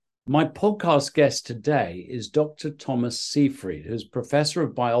My podcast guest today is Dr. Thomas Seyfried, who's professor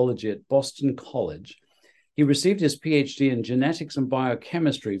of biology at Boston College. He received his PhD in genetics and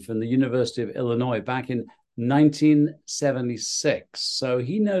biochemistry from the University of Illinois back in 1976. So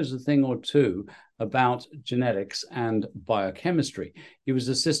he knows a thing or two about genetics and biochemistry. He was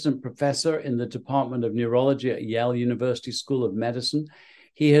assistant professor in the Department of Neurology at Yale University School of Medicine.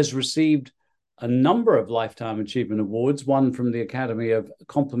 He has received a number of Lifetime Achievement Awards, one from the Academy of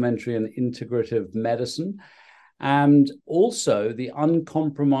Complementary and Integrative Medicine, and also the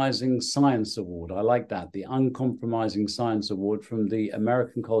Uncompromising Science Award. I like that, the Uncompromising Science Award from the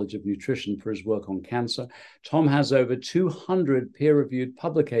American College of Nutrition for his work on cancer. Tom has over 200 peer-reviewed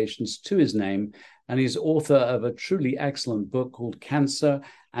publications to his name, and he's author of a truly excellent book called Cancer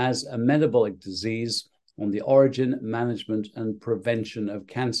as a Metabolic Disease: on the origin, management, and prevention of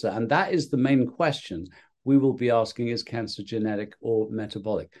cancer. And that is the main question we will be asking: is cancer genetic or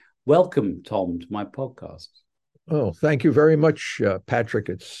metabolic? Welcome, Tom, to my podcast. Oh, thank you very much, Patrick.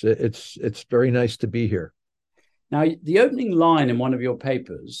 It's very nice to be here. Now, the opening line in one of your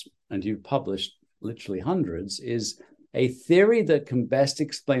papers, and you've published literally hundreds, is a theory that can best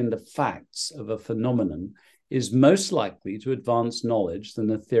explain the facts of a phenomenon is most likely to advance knowledge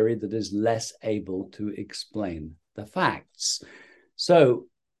than a theory that is less able to explain the facts. So,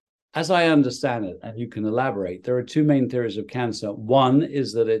 as I understand it, and you can elaborate, there are two main theories of cancer. One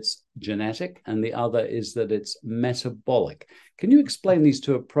is that it's genetic, and the other is that it's metabolic. Can you explain these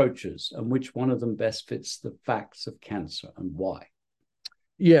two approaches and which one of them best fits the facts of cancer and why?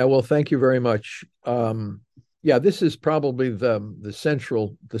 Yeah, well, thank you very much. This is probably the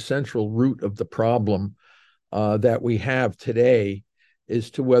central root of the problem that we have today,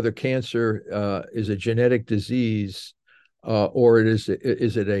 is to whether cancer is a genetic disease or is it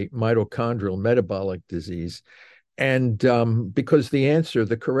a mitochondrial metabolic disease. And because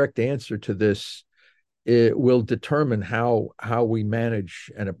the correct answer to this, it will determine how we manage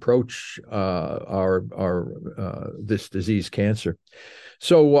and approach our this disease, cancer.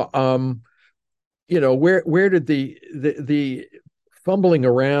 So where did the fumbling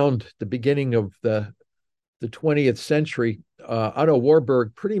around the beginning of the 20th century, Otto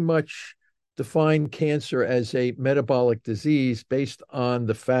Warburg pretty much defined cancer as a metabolic disease based on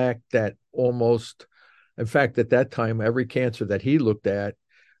the fact that in fact, at that time, every cancer that he looked at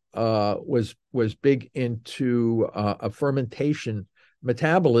was big into a fermentation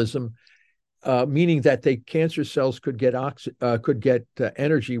metabolism, meaning that the cancer cells could get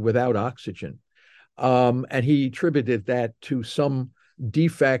energy without oxygen, and he attributed that to some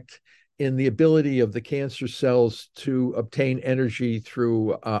defect in the ability of the cancer cells to obtain energy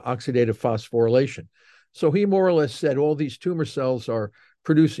through oxidative phosphorylation. So he more or less said all these tumor cells are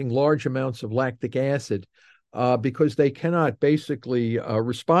producing large amounts of lactic acid because they cannot basically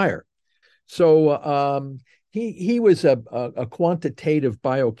respire. So he was a quantitative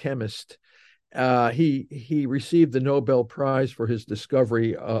biochemist. He received the Nobel Prize for his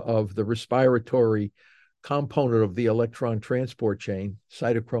discovery of the respiratory component of the electron transport chain,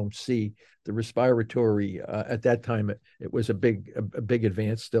 cytochrome C. The respiratory, at that time, it was a big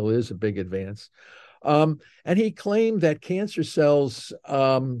advance, still is a big advance. And he claimed that cancer cells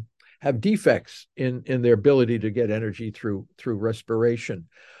have defects in their ability to get energy through respiration.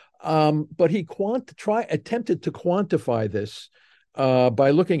 But he attempted to quantify this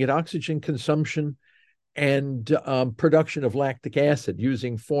by looking at oxygen consumption and production of lactic acid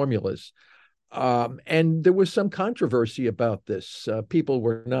using formulas. And there was some controversy about this. People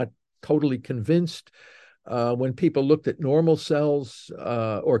were not totally convinced. When people looked at normal cells,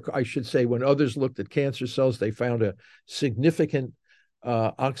 or I should say, when others looked at cancer cells, they found a significant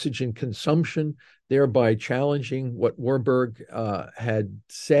oxygen consumption, thereby challenging what Warburg had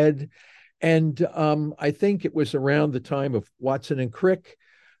said. And I think it was around the time of Watson and Crick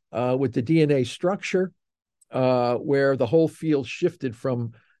with the DNA structure, where the whole field shifted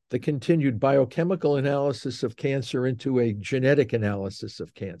from the continued biochemical analysis of cancer into a genetic analysis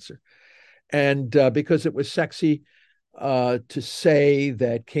of cancer. And because it was sexy to say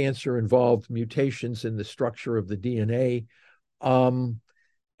that cancer involved mutations in the structure of the DNA.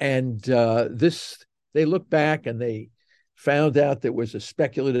 They looked back and they found out there was a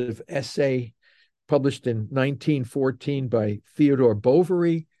speculative essay published in 1914 by Theodore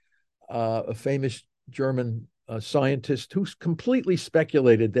Boveri, a famous German scientist, who completely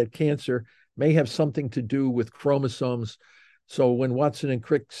speculated that cancer may have something to do with chromosomes. So when Watson and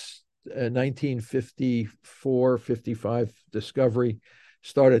Crick's 1954-55 discovery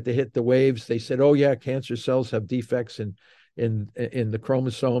started to hit the waves, they said, "Oh yeah, cancer cells have defects in the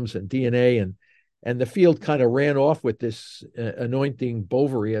chromosomes and DNA," And the field kind of ran off with this, anointing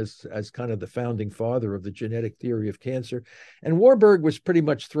Bovary as kind of the founding father of the genetic theory of cancer. And Warburg was pretty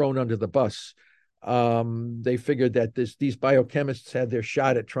much thrown under the bus. They figured that these biochemists had their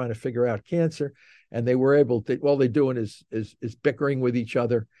shot at trying to figure out cancer, and they were able to. All they're doing is bickering with each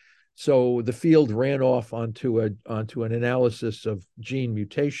other. So the field ran off onto an analysis of gene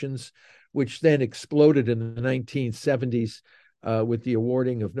mutations, which then exploded in the 1970s with the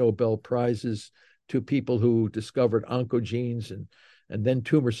awarding of Nobel Prizes to people who discovered oncogenes and then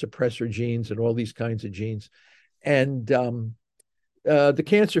tumor suppressor genes and all these kinds of genes. And the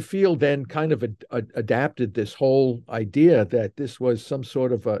cancer field then kind of adapted this whole idea that this was some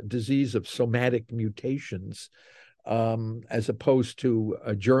sort of a disease of somatic mutations, as opposed to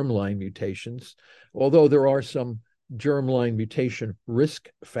germline mutations, although there are some germline mutation risk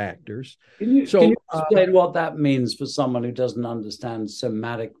factors. Can you explain what that means for someone who doesn't understand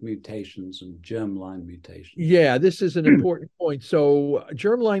somatic mutations and germline mutations? Yeah, this is an important point. So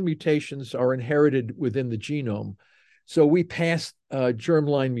germline mutations are inherited within the genome. So we pass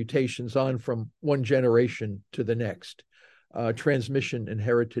germline mutations on from one generation to the next, transmission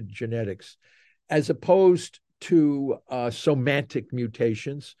inherited genetics, as opposed to somatic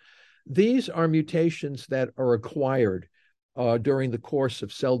mutations. These are mutations that are acquired during the course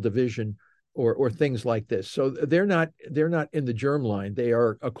of cell division or things like this. So they're not in the germline; they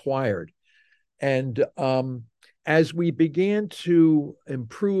are acquired. And as we began to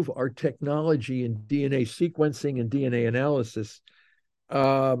improve our technology in DNA sequencing and DNA analysis,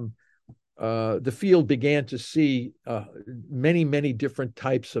 the field began to see many different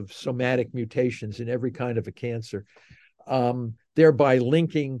types of somatic mutations in every kind of a cancer, thereby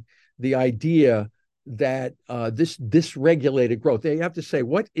linking the idea that this dysregulated growth. They have to say,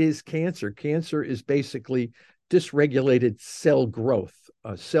 what is cancer? Cancer is basically dysregulated cell growth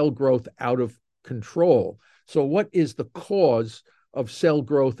out of control. So what is the cause of cell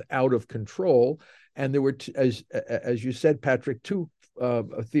growth out of control? And there were, as you said, Patrick, two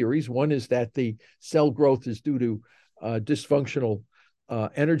theories. One is that the cell growth is due to dysfunctional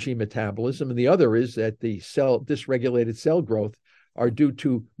energy metabolism, and the other is that the dysregulated cell growth are due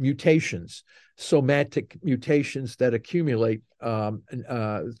to mutations, somatic mutations that accumulate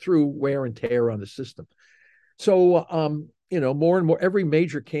through wear and tear on the system. So, more and more, every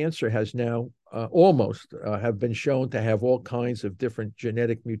major cancer has now almost have been shown to have all kinds of different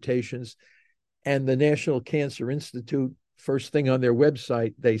genetic mutations. And the National Cancer Institute, first thing on their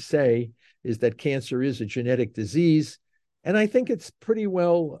website, they say is that cancer is a genetic disease. And I think it's pretty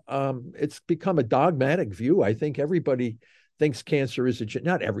well, it's become a dogmatic view. I think everybody thinks cancer is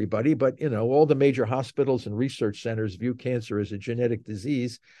not everybody, but all the major hospitals and research centers view cancer as a genetic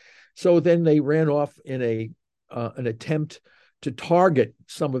disease. So then they ran off in an attempt to target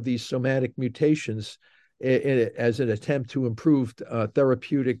some of these somatic mutations as an attempt to improve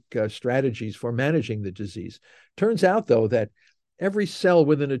therapeutic strategies for managing the disease. Turns out, though, that every cell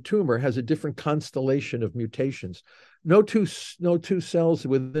within a tumor has a different constellation of mutations. No two cells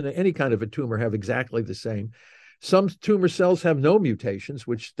within any kind of a tumor have exactly the same. Some tumor cells have no mutations,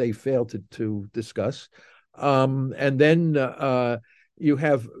 which they failed to discuss. And then you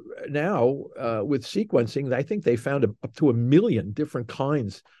have now with sequencing, I think they found up to 1 million different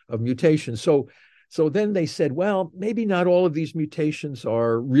kinds of mutations. So then they said, well, maybe not all of these mutations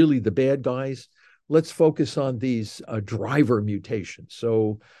are really the bad guys. Let's focus on these driver mutations.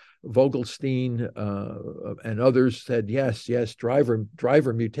 So Vogelstein and others said, yes,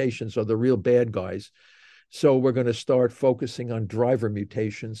 driver mutations are the real bad guys. So we're going to start focusing on driver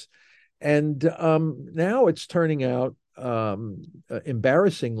mutations. And now it's turning out,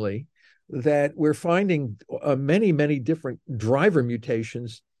 embarrassingly, that we're finding many different driver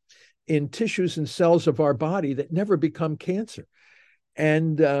mutations in tissues and cells of our body that never become cancer.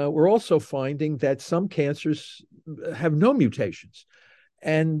 And we're also finding that some cancers have no mutations.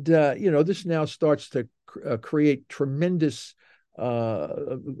 And, this now starts to create tremendous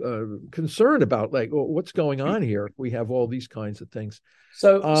concern about what's going on here if we have all these kinds of things.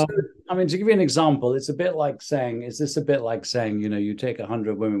 So, I mean, to give you an example, is this a bit like saying, you take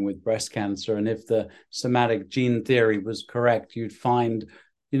 100 women with breast cancer, and if the somatic gene theory was correct, you'd find,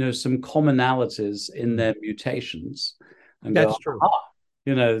 some commonalities in their mutations and That's true.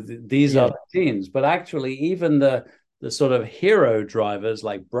 These are the genes. But actually, even the sort of hero drivers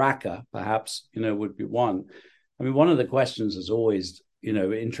like BRCA, perhaps, would be one. I mean, one of the questions has always,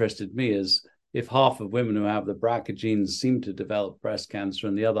 interested me is if half of women who have the BRCA genes seem to develop breast cancer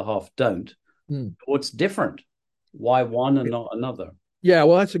and the other half don't, what's different? Why one and not another? Yeah,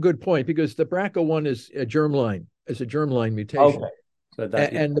 well, that's a good point because the BRCA one is a germline mutation. Okay. So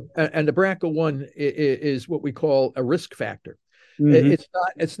that, yeah. And the BRCA1 is what we call a risk factor. Mm-hmm.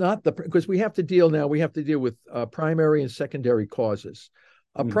 It's not the because we have to deal with primary and secondary causes.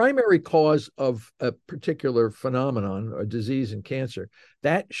 A Mm-hmm. primary cause of a particular phenomenon or disease and cancer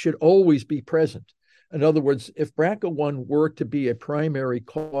that should always be present. In other words, if BRCA1 were to be a primary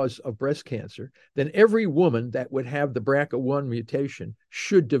cause of breast cancer, then every woman that would have the BRCA1 mutation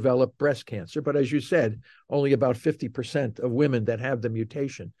should develop breast cancer. But as you said, only about 50% of women that have the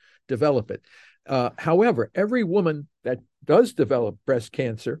mutation develop it. However, every woman that does develop breast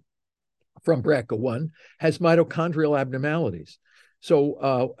cancer from BRCA1 has mitochondrial abnormalities.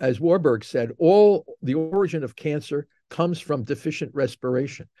 So, as Warburg said, all the origin of cancer comes from deficient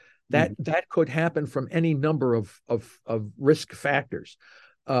respiration. That could happen from any number of risk factors.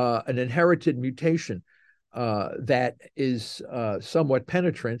 An inherited mutation that is somewhat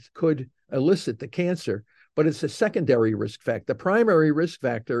penetrant could elicit the cancer, but it's a secondary risk factor. The primary risk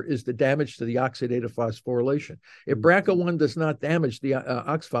factor is the damage to the oxidative phosphorylation. If BRCA1 does not damage the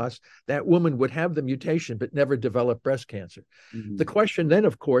OXPHOS, that woman would have the mutation but never develop breast cancer. Mm-hmm. The question then,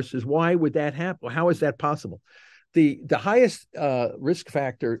 of course, is why would that happen? How is that possible? The highest risk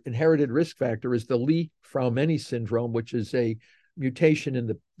factor, inherited risk factor, is the Lee-Fraumeni syndrome, which is a mutation in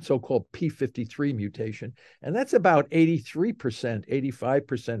the so-called P53 mutation. And that's about 83%,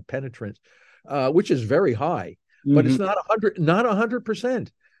 85% penetrant, which is very high, but it's not 100%.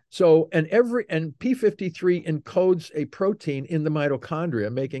 So, and P53 encodes a protein in the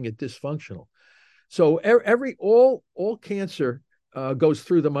mitochondria, making it dysfunctional. So all cancer goes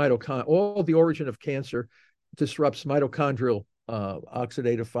through the mitochondria. All the origin of cancer disrupts mitochondrial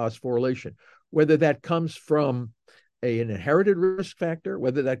oxidative phosphorylation, whether that comes from an inherited risk factor,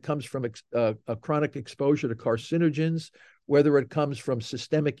 whether that comes from a chronic exposure to carcinogens, whether it comes from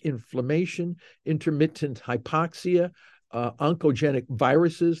systemic inflammation, intermittent hypoxia, oncogenic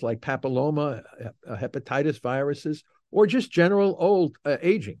viruses like papilloma, hepatitis viruses, or just general old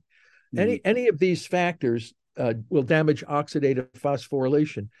aging. Any of these factors will damage oxidative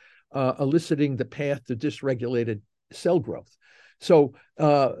phosphorylation, eliciting the path to dysregulated cell growth. So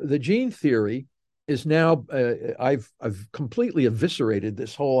the gene theory is now, I've completely eviscerated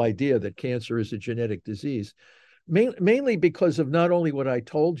this whole idea that cancer is a genetic disease, mainly because of not only what I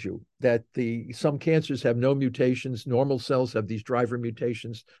told you, that some cancers have no mutations, normal cells have these driver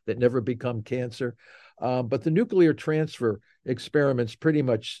mutations that never become cancer, but the nuclear transfer experiments pretty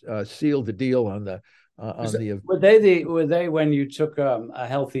much sealed the deal on the were they when you took a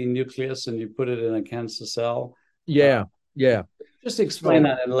healthy nucleus and you put it in a cancer cell? Yeah, yeah. Just explain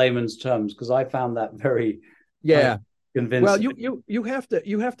that in layman's terms, because I found that very convincing. Well, you have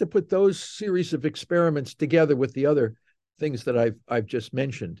to put those series of experiments together with the other things that I've just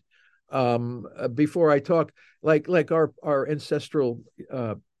mentioned. Before I talk, like our ancestral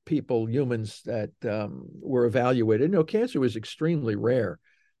people, humans that were evaluated, cancer was extremely rare.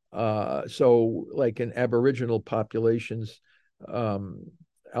 So, like in Aboriginal populations,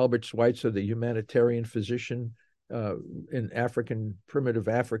 Albert Schweitzer, the humanitarian physician, in primitive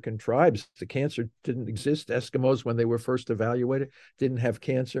African tribes, the cancer didn't exist. Eskimos, when they were first evaluated, didn't have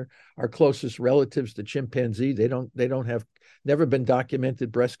cancer. Our closest relatives, the chimpanzee, they don't have, never been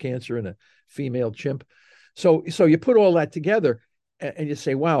documented breast cancer in a female chimp. So you put all that together and you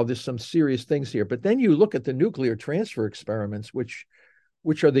say, wow, there's some serious things here. But then you look at the nuclear transfer experiments, which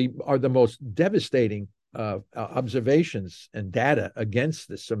are the most devastating observations and data against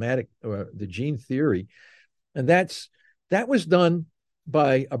the gene theory. And that was done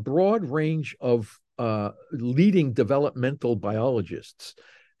by a broad range of leading developmental biologists.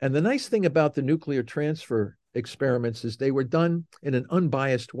 And the nice thing about the nuclear transfer experiments is they were done in an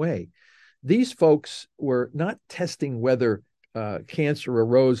unbiased way. These folks were not testing whether cancer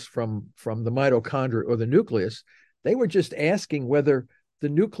arose from the mitochondria or the nucleus. They were just asking whether the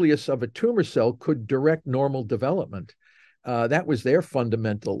nucleus of a tumor cell could direct normal development. That was their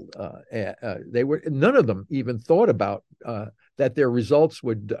fundamental. None of them even thought about that their results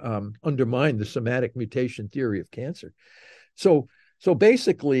would undermine the somatic mutation theory of cancer. So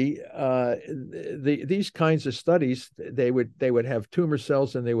basically, these kinds of studies, they would have tumor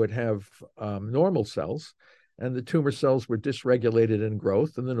cells and they would have normal cells, and the tumor cells were dysregulated in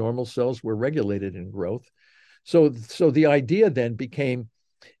growth, and the normal cells were regulated in growth. So the idea then became,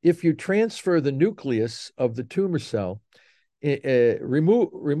 if you transfer the nucleus of the tumor cell,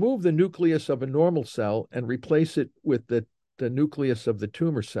 remove the nucleus of a normal cell and replace it with the nucleus of the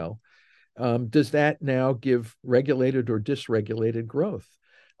tumor cell, does that now give regulated or dysregulated growth?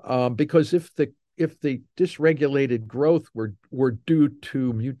 Because if the dysregulated growth were due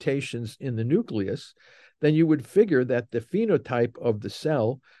to mutations in the nucleus, then you would figure that the phenotype of the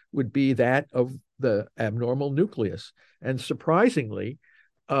cell would be that of the abnormal nucleus. And surprisingly,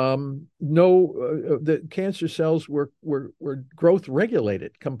 no, the cancer cells were growth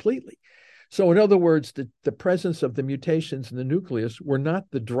regulated completely. So in other words, the presence of the mutations in the nucleus were not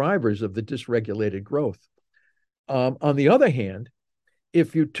the drivers of the dysregulated growth. On the other hand,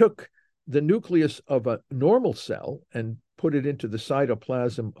 if you took the nucleus of a normal cell and put it into the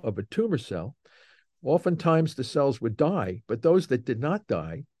cytoplasm of a tumor cell, oftentimes the cells would die, but those that did not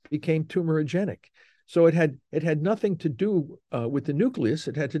die became tumorigenic. So it had nothing to do with the nucleus.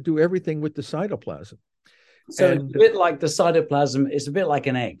 It had to do everything with the cytoplasm. So it's a bit like the cytoplasm. It's a bit like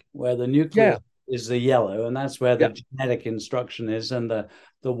an egg, where the nucleus is the yellow, and that's where the genetic instruction is, and the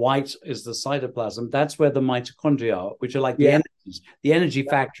white is the cytoplasm. That's where the mitochondria are, which are like the energy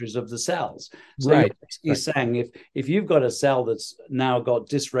factories of the cells. So you're basically saying if you've got a cell that's now got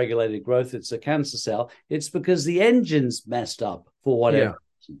dysregulated growth, it's a cancer cell. It's because the engine's messed up for whatever.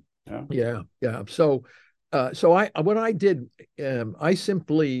 Yeah. So what I did, I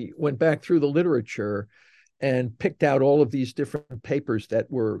simply went back through the literature and picked out all of these different papers that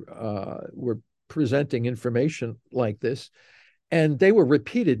were presenting information like this, and they were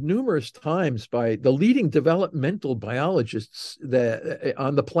repeated numerous times by the leading developmental biologists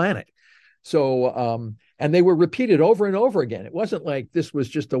on the planet. So, and they were repeated over and over again. It wasn't like this was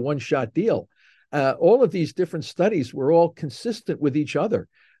just a one-shot deal. All of these different studies were all consistent with each other.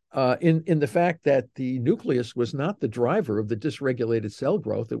 In the fact that the nucleus was not the driver of the dysregulated cell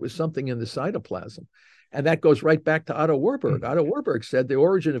growth. It was something in the cytoplasm. And that goes right back to Otto Warburg. Otto Warburg said the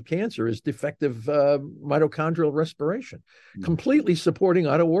origin of cancer is defective mitochondrial respiration, completely supporting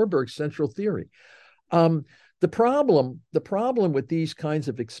Otto Warburg's central theory. The problem with these kinds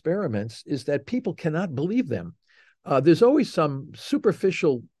of experiments is that people cannot believe them. There's always some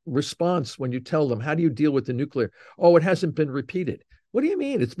superficial response when you tell them, how do you deal with the nuclear? Oh, it hasn't been repeated. What do you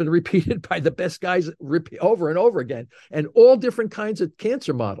mean? It's been repeated by the best guys over and over again, and all different kinds of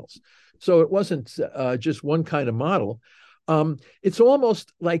cancer models. So it wasn't just one kind of model. It's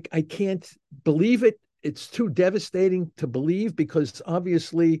almost like I can't believe it. It's too devastating to believe because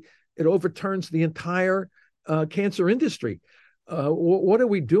obviously it overturns the entire cancer industry. What are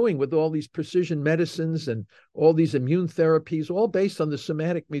we doing with all these precision medicines and all these immune therapies, all based on the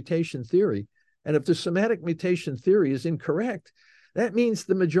somatic mutation theory? And if the somatic mutation theory is incorrect, that means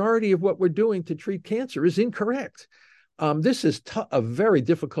the majority of what we're doing to treat cancer is incorrect. This is a very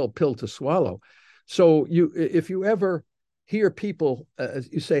difficult pill to swallow. So if you ever hear people,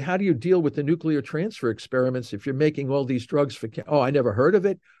 you say, how do you deal with the nuclear transfer experiments if you're making all these drugs for cancer? Oh, I never heard of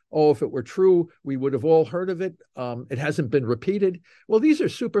it. Oh, if it were true, we would have all heard of it. It hasn't been repeated. Well, these are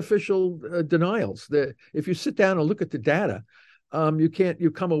superficial denials. If you sit down and look at the data,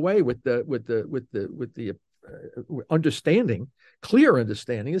 you come away with the clear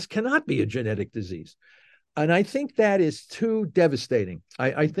understanding, this cannot be a genetic disease. And I think that is too devastating.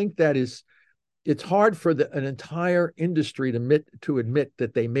 I think that it's hard for an entire industry to admit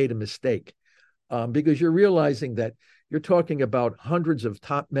that they made a mistake, because you're realizing that you're talking about hundreds of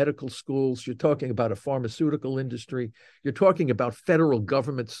top medical schools. You're talking about a pharmaceutical industry. You're talking about federal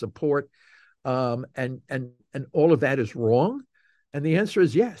government support, and all of that is wrong. And the answer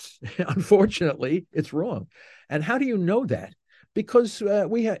is yes. Unfortunately, it's wrong. And how do you know that? Because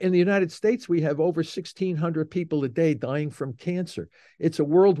in the United States, we have over 1,600 people a day dying from cancer. It's a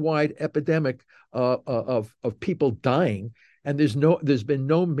worldwide epidemic of people dying, and there's been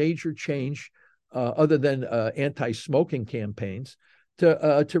no major change other than anti-smoking campaigns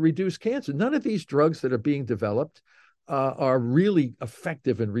to reduce cancer. None of these drugs that are being developed are really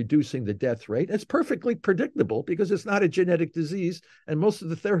effective in reducing the death rate. It's perfectly predictable because it's not a genetic disease, and most of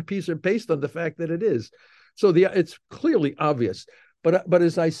the therapies are based on the fact that it is. So it's clearly obvious. But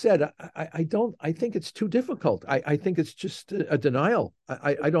as I said, I think it's too difficult. I think it's just a denial.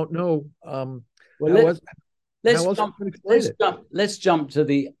 I don't know. Let's jump to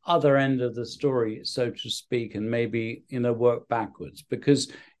the other end of the story, so to speak, and maybe work backwards,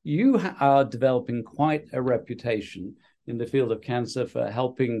 because you are developing quite a reputation in the field of cancer for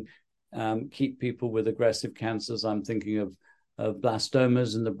helping keep people with aggressive cancers. I'm thinking of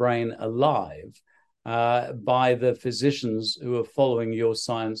blastomas in the brain alive. By the physicians who are following your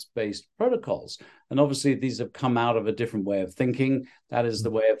science-based protocols. And obviously, these have come out of a different way of thinking. That is the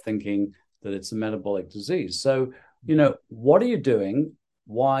way of thinking that it's a metabolic disease. So, what are you doing?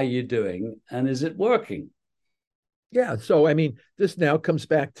 Why are you doing? And is it working? Yeah. So, I mean, this now comes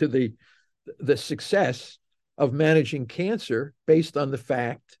back to the success of managing cancer based on the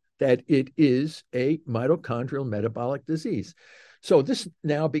fact that it is a mitochondrial metabolic disease. So this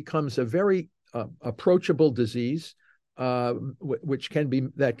now becomes a very approachable disease, which can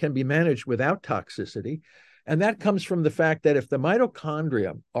be managed without toxicity. And that comes from the fact that if the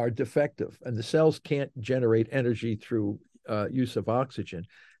mitochondria are defective and the cells can't generate energy through use of oxygen,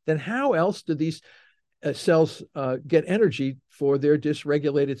 then how else do these cells get energy for their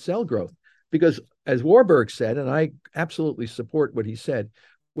dysregulated cell growth? Because as Warburg said, and I absolutely support what he said,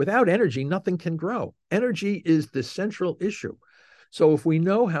 without energy, nothing can grow. Energy is the central issue. So if we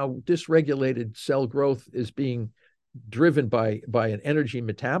know how dysregulated cell growth is being driven by an energy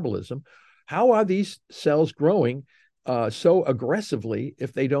metabolism, how are these cells growing so aggressively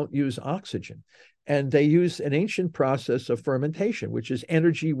if they don't use oxygen? And they use an ancient process of fermentation, which is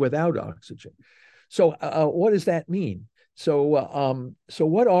energy without oxygen. So what does that mean? So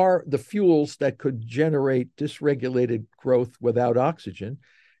what are the fuels that could generate dysregulated growth without oxygen?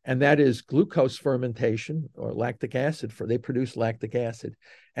 And that is glucose fermentation or lactic acid. They produce lactic acid.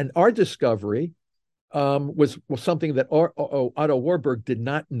 And our discovery was something that Otto Warburg did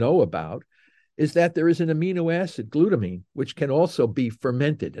not know about, is that there is an amino acid, glutamine, which can also be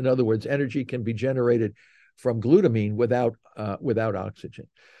fermented. In other words, energy can be generated from glutamine without oxygen.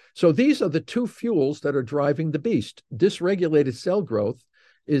 So these are the two fuels that are driving the beast. Dysregulated cell growth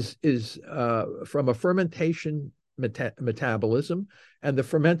is from a fermentation metabolism, and the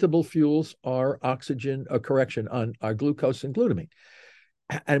fermentable fuels are are glucose and glutamine.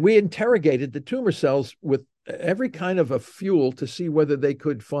 And we interrogated the tumor cells with every kind of a fuel to see whether they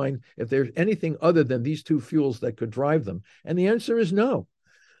could find if there's anything other than these two fuels that could drive them. And the answer is no.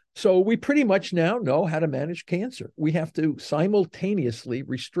 So we pretty much now know how to manage cancer. We have to simultaneously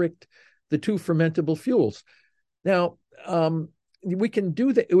restrict the two fermentable fuels. Now, we can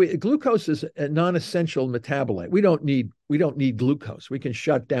do that. Glucose is a non-essential metabolite. We don't need glucose. We can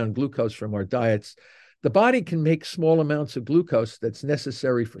shut down glucose from our diets. The body can make small amounts of glucose that's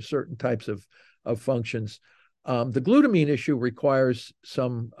necessary for certain types of functions. The glutamine issue requires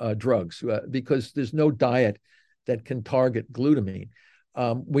some drugs because there's no diet that can target glutamine.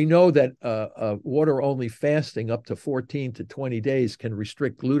 We know that water-only fasting up to 14 to 20 days can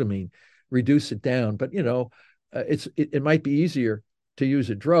restrict glutamine, reduce it down. But, it might be easier to use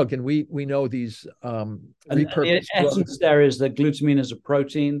a drug. And we know these repurposed essence drugs. there is that glutamine is a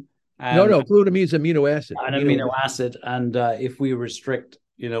protein. No, glutamine is amino acid. An amino acid. And if we restrict,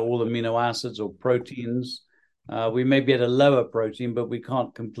 all amino acids or proteins, we may be at a lower protein, but we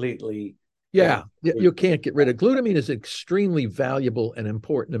can't completely. Yeah, you can't get rid of glutamine. Is an extremely valuable and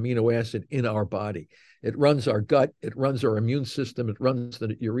important amino acid in our body. It runs our gut, it runs our immune system, it runs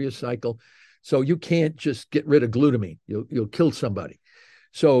the urea cycle. So you can't just get rid of glutamine. You'll kill somebody.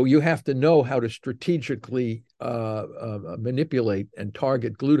 So you have to know how to strategically manipulate and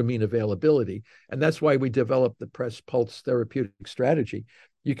target glutamine availability. And that's why we developed the press pulse therapeutic strategy.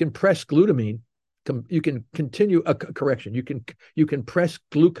 You can press glutamine. You can continue a correction. You can press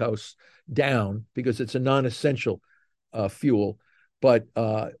glucose down because it's a non-essential fuel. But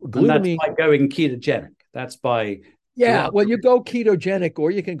glutamine, and that's by going ketogenic. That's by well, you go ketogenic, or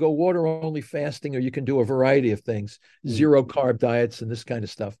you can go water-only fasting, or you can do a variety of things, zero carb diets and this kind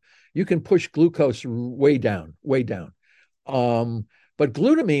of stuff. You can push glucose way down, way down. But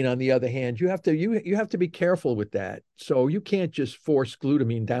glutamine, on the other hand, you have to be careful with that. So you can't just force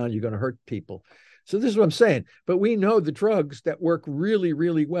glutamine down. You're going to hurt people. So this is what I'm saying. But we know the drugs that work really,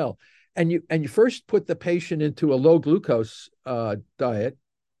 really well. And you first put the patient into a low glucose diet,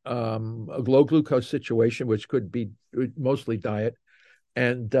 a low glucose situation, which could be mostly diet,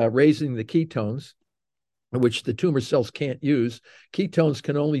 and raising the ketones, which the tumor cells can't use. Ketones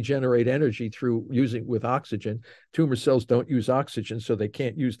can only generate energy through using with oxygen. Tumor cells don't use oxygen, so they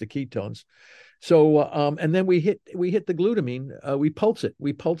can't use the ketones. So, and then we hit the glutamine. We pulse it.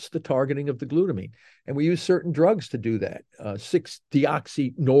 We pulse the targeting of the glutamine, and we use certain drugs to do that.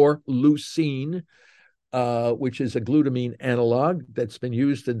 6-deoxynorleucine, which is a glutamine analog that's been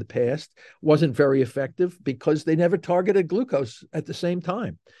used in the past, wasn't very effective because they never targeted glucose at the same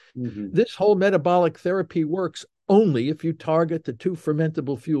time. Mm-hmm. This whole metabolic therapy works only if you target the two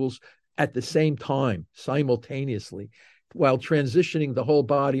fermentable fuels at the same time, simultaneously, while transitioning the whole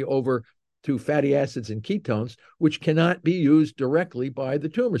body over to fatty acids and ketones, which cannot be used directly by the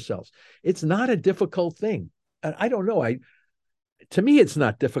tumor cells. It's not a difficult thing. I don't know. To me, it's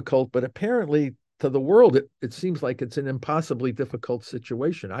not difficult, but apparently to the world, it seems like it's an impossibly difficult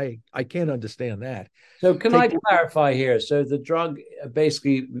situation. I can't understand that. So can I clarify here? So the drug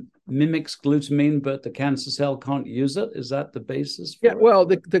basically mimics glutamine, but the cancer cell can't use it? Is that the basis for it? Well,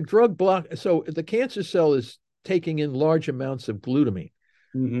 the drug so the cancer cell is taking in large amounts of glutamine.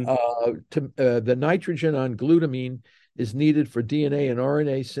 Mm-hmm. The nitrogen on glutamine is needed for DNA and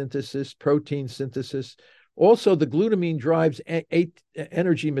RNA synthesis, protein synthesis. Also, the glutamine drives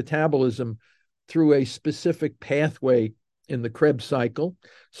energy metabolism through a specific pathway in the Krebs cycle.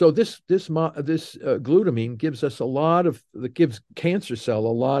 So this glutamine gives us gives cancer cell a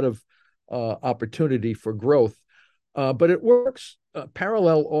lot of opportunity for growth, but it works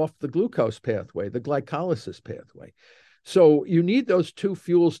parallel off the glucose pathway, the glycolysis pathway. So you need those two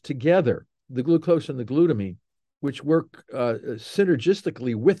fuels together, the glucose and the glutamine, which work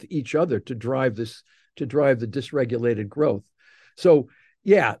synergistically with each other to drive the dysregulated growth. So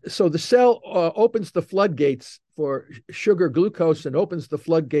yeah, so the cell opens the floodgates for sugar glucose and opens the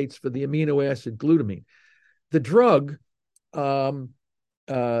floodgates for the amino acid glutamine. The drug blocks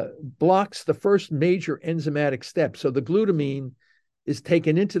the first major enzymatic step. So the glutamine is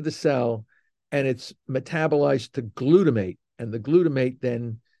taken into the cell and it's metabolized to glutamate, and the glutamate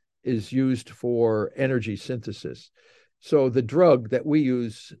then is used for energy synthesis. So the drug that we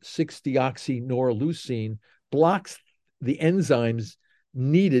use, 6-deoxynorlucine, blocks the enzymes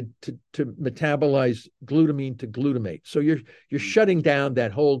needed to metabolize glutamine to glutamate. So you're shutting down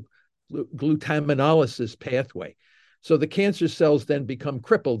that whole glutaminolysis pathway. So the cancer cells then become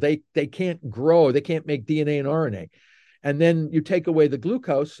crippled. They can't grow. They can't make DNA and RNA. And then you take away the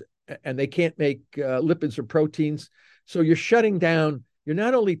glucose, and they can't make lipids or proteins. So you're shutting down. You're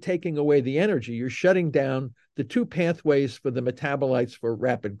not only taking away the energy, you're shutting down the two pathways for the metabolites for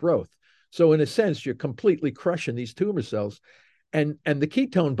rapid growth. So in a sense, you're completely crushing these tumor cells. And the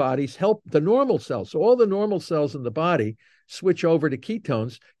ketone bodies help the normal cells. So all the normal cells in the body switch over to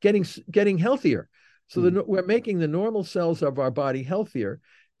ketones, getting healthier. So we're making the normal cells of our body healthier,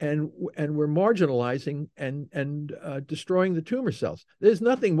 and we're marginalizing and destroying the tumor cells. There's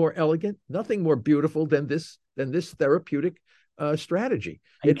nothing more elegant, nothing more beautiful than this therapeutic strategy.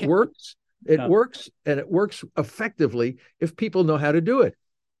 It works. It works, and it works effectively if people know how to do it.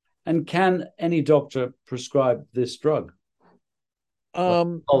 And can any doctor prescribe this drug?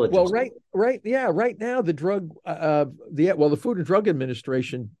 Well, right now the drug, the Food and Drug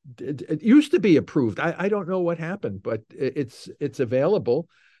Administration, it used to be approved. I don't know what happened, but it's available,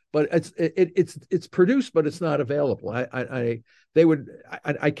 but it's produced, but it's not available. I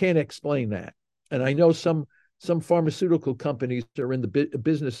can't explain that, and I know some pharmaceutical companies are in the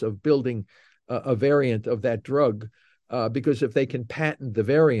business of building a variant of that drug. Because if they can patent the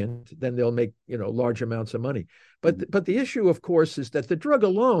variant, then they'll make large amounts of money. But the issue, of course, is that the drug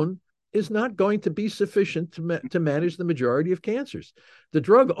alone is not going to be sufficient to manage the majority of cancers. The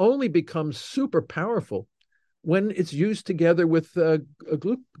drug only becomes super powerful when it's used together with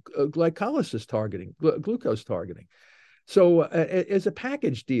glycolysis targeting, glucose targeting. So as a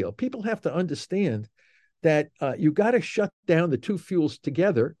package deal, people have to understand that you got to shut down the two fuels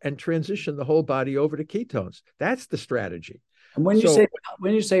together and transition the whole body over to ketones. That's the strategy. And when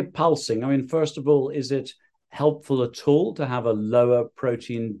you say pulsing, I mean, first of all, is it helpful at all to have a lower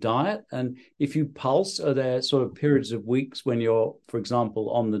protein diet? And if you pulse, are there sort of periods of weeks when you're, for example,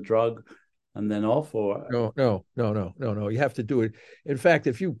 on the drug and then off? Or no. You have to do it. In fact,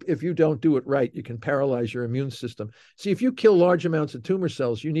 if you don't do it right, you can paralyze your immune system. See, if you kill large amounts of tumor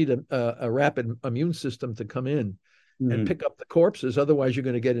cells, you need a rapid immune system to come in and pick up the corpses. Otherwise, you're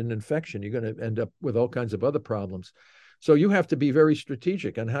going to get an infection. You're going to end up with all kinds of other problems. So you have to be very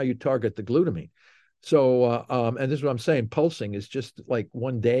strategic on how you target the glutamine. So, and this is what I'm saying, pulsing is just like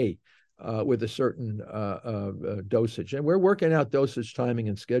one day with a certain dosage. And we're working out dosage timing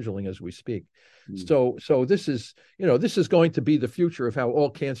and scheduling as we speak. So this is going to be the future of how all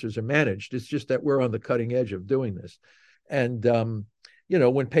cancers are managed. It's just that we're on the cutting edge of doing this. And,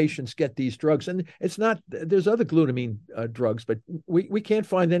 when patients get these drugs, and it's not, there's other glutamine drugs, but we can't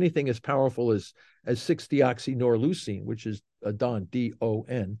find anything as powerful as 6-deoxynorlucine, which is DON,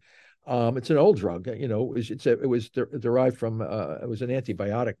 D-O-N. It's an old drug, it was derived from, it was an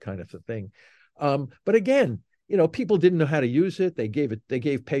antibiotic kind of a thing. But again, people didn't know how to use it. They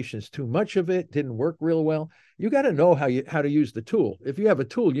gave patients too much of it, didn't work real well. You got to know how to use the tool. If you have a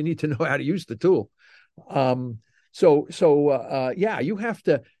tool, you need to know how to use the tool.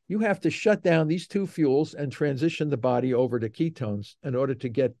 You have to shut down these two fuels and transition the body over to ketones in order to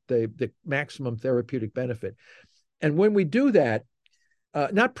get the maximum therapeutic benefit. And when we do that,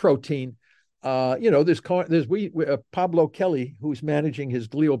 not protein. There's Pablo Kelly, who's managing his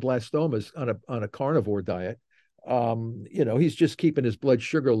glioblastomas on a carnivore diet. He's just keeping his blood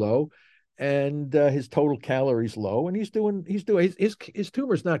sugar low, and his total calories low, and his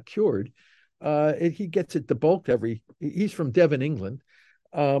tumor's not cured. He gets it debulked he's from Devon, England.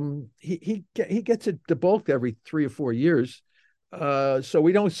 He gets it debulked every 3 or 4 years. So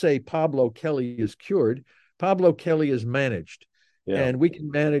we don't say Pablo Kelly is cured, Pablo Kelly is managed, Yeah. and we can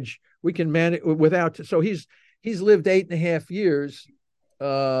manage without. So he's lived 8.5 years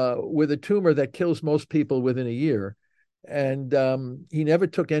with a tumor that kills most people within a year. And he never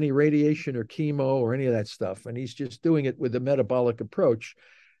took any radiation or chemo or any of that stuff. And he's just doing it with a metabolic approach.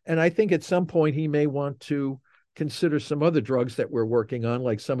 And I think at some point he may want to consider some other drugs that we're working on,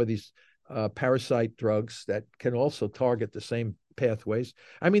 like some of these parasite drugs that can also target the same pathways.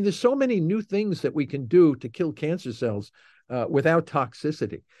 I mean, there's so many new things that we can do to kill cancer cells without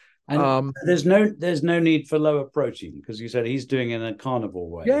toxicity. And there's no need for lower protein because you said he's doing it in a carnivore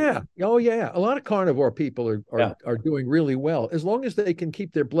way. Yeah. Oh, yeah. A lot of carnivore people Yeah. are doing really well as long as they can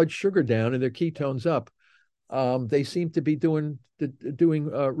keep their blood sugar down and their ketones up. They seem to be doing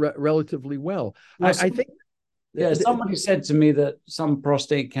relatively well. Now, I think. yeah, somebody said to me that some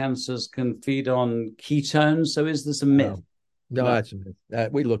prostate cancers can feed on ketones. So is this a myth? No, that's a myth.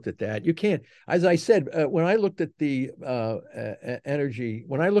 We looked at that. You can't, as I said, when I looked at the energy,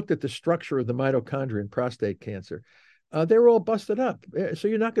 when I looked at the structure of the mitochondria in prostate cancer, they were all busted up. So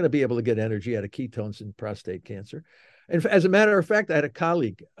you're not going to be able to get energy out of ketones in prostate cancer. And as a matter of fact, I had a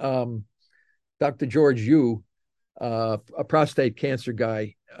colleague, Dr. George Yu, a prostate cancer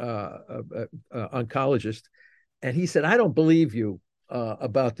guy, oncologist, and he said, "I don't believe you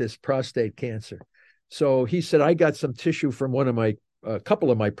about this prostate cancer." So he said, I got some tissue from a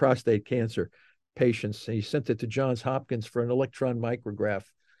couple of my prostate cancer patients. And he sent it to Johns Hopkins for an electron micrograph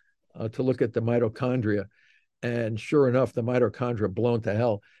to look at the mitochondria. And sure enough, the mitochondria blown to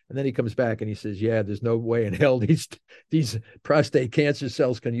hell. And then he comes back and he says, yeah, there's no way in hell these prostate cancer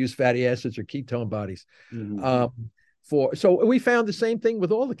cells can use fatty acids or ketone bodies. So we found the same thing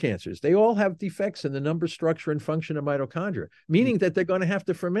with all the cancers. They all have defects in the number, structure, and function of mitochondria, meaning that they're going to have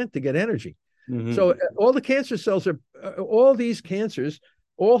to ferment to get energy. So all the cancer cells all these cancers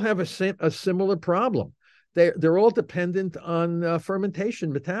all have a similar problem. They're all dependent on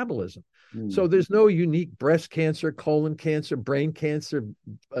fermentation metabolism. So there's no unique breast cancer, colon cancer, brain cancer,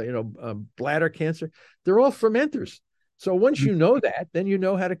 bladder cancer. They're all fermenters. So once you know that, then you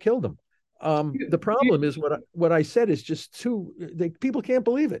know how to kill them. The problem is what I said is just people can't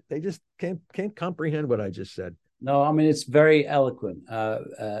believe it. They just can't comprehend what I just said. No, I mean, it's very eloquent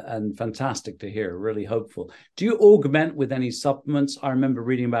and fantastic to hear, really hopeful. Do you augment with any supplements? I remember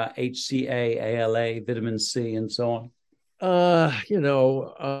reading about HCA, ALA, vitamin C, and so on.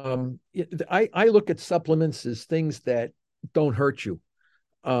 I look at supplements as things that don't hurt you.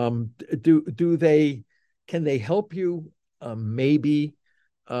 Can they help you? Maybe.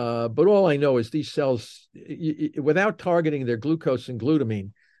 But all I know is these cells, without targeting their glucose and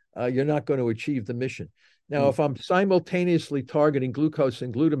glutamine, you're not going to achieve the mission. Now, if I'm simultaneously targeting glucose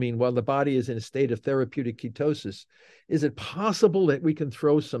and glutamine while the body is in a state of therapeutic ketosis, is it possible that we can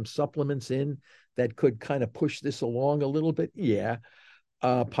throw some supplements in that could kind of push this along a little bit? Yeah,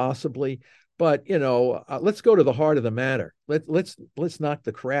 possibly. But let's go to the heart of the matter. Let's knock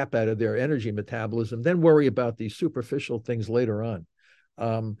the crap out of their energy metabolism, then worry about these superficial things later on.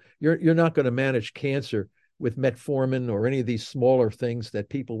 You're not going to manage cancer with metformin or any of these smaller things that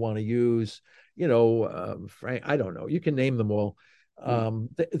people want to use. Frank, I don't know. You can name them all.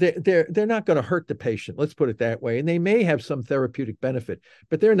 They're not going to hurt the patient. Let's put it that way. And they may have some therapeutic benefit,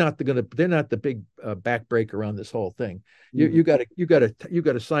 but they're not the big backbreaker on this whole thing. You got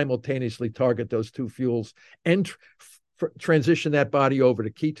to simultaneously target those two fuels and transition that body over to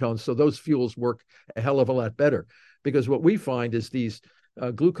ketones, so those fuels work a hell of a lot better. Because what we find is these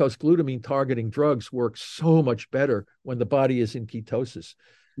glucose glutamine targeting drugs work so much better when the body is in ketosis.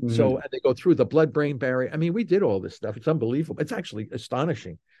 So and they go through the blood-brain barrier. I mean, we did all this stuff. It's unbelievable. It's actually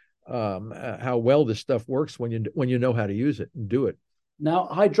astonishing how well this stuff works when you know how to use it and do it. Now,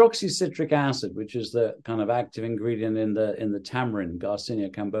 hydroxycitric acid, which is the kind of active ingredient in the tamarind,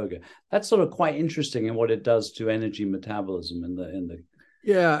 Garcinia cambogia, that's sort of quite interesting in what it does to energy metabolism in the.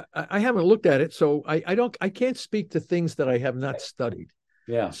 Yeah, I haven't looked at it, so I can't speak to things that I have not studied.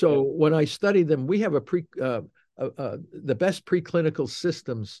 Yeah. So when I study them, we have the best preclinical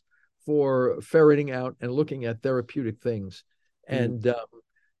systems for ferreting out and looking at therapeutic things. And,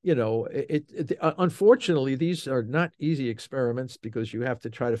 unfortunately, these are not easy experiments because you have to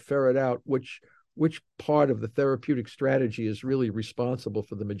try to ferret out which part of the therapeutic strategy is really responsible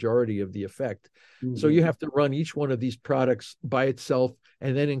for the majority of the effect. So you have to run each one of these products by itself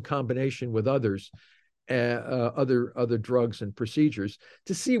and then in combination with other drugs and procedures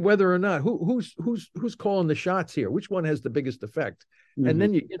to see whether or not who's calling the shots here, which one has the biggest effect. And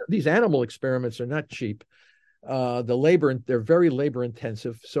then these animal experiments are not cheap. They're very labor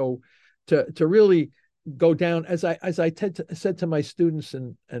intensive. So to really go down, as I said to my students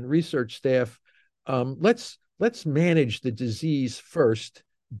and research staff, let's manage the disease first,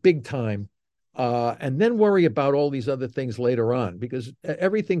 big time, and then worry about all these other things later on, because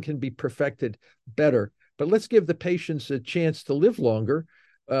everything can be perfected better. But let's give the patients a chance to live longer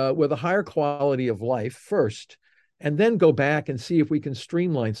with a higher quality of life first, and then go back and see if we can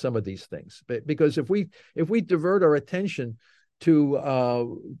streamline some of these things. Because if we divert our attention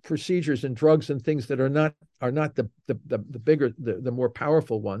to procedures and drugs and things that are not the bigger, the more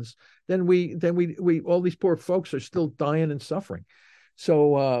powerful ones, then we all these poor folks are still dying and suffering.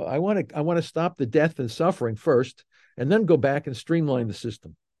 So I want to stop the death and suffering first, and then go back and streamline the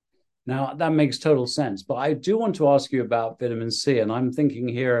system. Now, that makes total sense. But I do want to ask you about vitamin C. And I'm thinking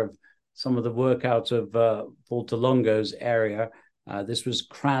here of some of the work out of Walter Longo's area. This was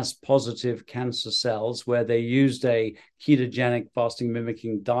CRAS positive cancer cells, where they used a ketogenic fasting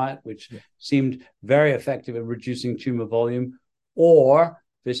mimicking diet, which seemed very effective at reducing tumor volume, or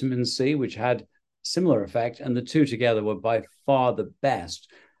vitamin C, which had similar effect. And the two together were by far the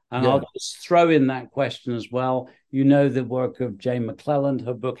best. And I'll just throw in that question as well. You know the work of Jane McClelland,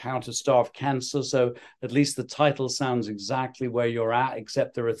 her book, How to Starve Cancer. So at least the title sounds exactly where you're at,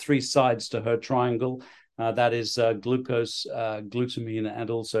 except there are three sides to her triangle. That is glucose, glutamine, and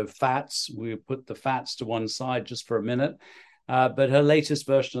also fats. We put the fats to one side just for a minute. But her latest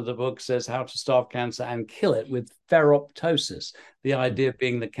version of the book says how to starve cancer and kill it with ferroptosis. The idea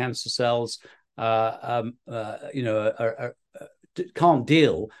being that cancer cells, can't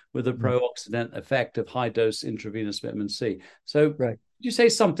deal with the pro-oxidant effect of high-dose intravenous vitamin C. So could you say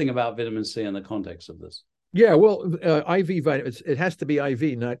something about vitamin C in the context of this? Yeah, well, IV vitamins, it has to be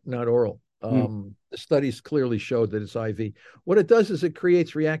IV, not oral. The studies clearly showed that it's IV. What it does is it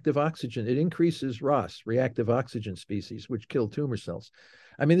creates reactive oxygen. It increases ROS, reactive oxygen species, which kill tumor cells.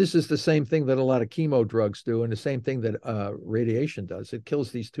 I mean, this is the same thing that a lot of chemo drugs do, and the same thing that radiation does. It kills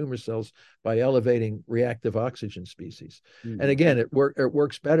these tumor cells by elevating reactive oxygen species. And again, it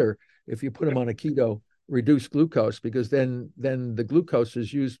works better if you put them on a keto reduced glucose, because then the glucose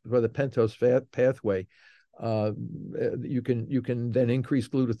is used for the pentose pathway. You can then increase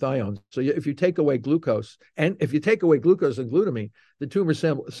glutathione. So if you take away glucose, and glutamine, the tumor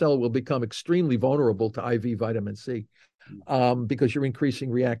cell will become extremely vulnerable to IV vitamin C, because you're increasing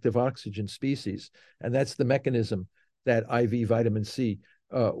reactive oxygen species, and that's the mechanism that IV vitamin C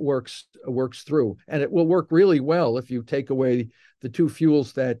works through. And it will work really well if you take away the two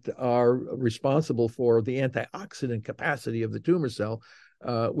fuels that are responsible for the antioxidant capacity of the tumor cell,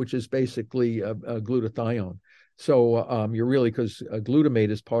 which is basically glutathione. So you're really, because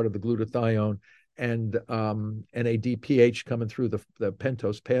glutamate is part of the glutathione and NADPH coming through the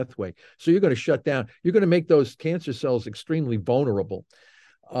pentose pathway. So you're going to make those cancer cells extremely vulnerable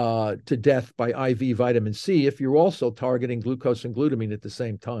to death by IV vitamin C if you're also targeting glucose and glutamine at the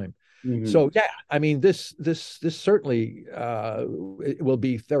same time. So yeah, I mean, this certainly it will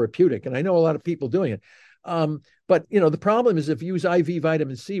be therapeutic, and I know a lot of people doing it. But the problem is, if you use IV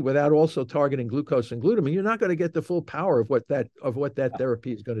vitamin C without also targeting glucose and glutamine, you're not going to get the full power of what that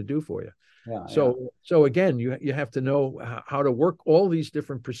therapy is going to do for you. So again, you have to know how to work all these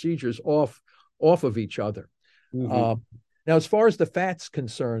different procedures off of each other. Now, as far as the fat's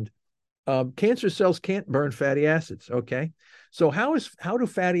concerned, cancer cells can't burn fatty acids. Okay, so how do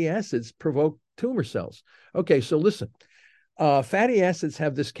fatty acids provoke tumor cells? Okay, so listen. Fatty acids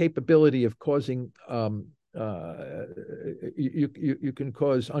have this capability of causing you can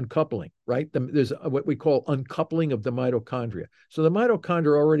cause uncoupling, right? There's what we call uncoupling of the mitochondria. So the mitochondria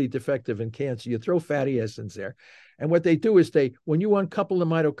are already defective in cancer. You throw fatty acids there, and what they do is when you uncouple the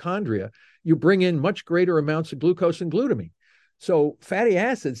mitochondria, you bring in much greater amounts of glucose and glutamine. So fatty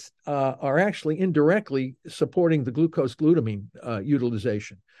acids are actually indirectly supporting the glucose glutamine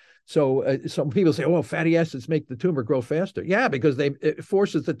utilization. So some people say, "Oh, fatty acids make the tumor grow faster." Yeah, because it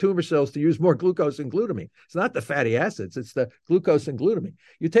forces the tumor cells to use more glucose and glutamine. It's not the fatty acids; it's the glucose and glutamine.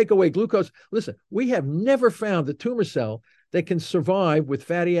 You take away glucose. Listen, we have never found a tumor cell that can survive with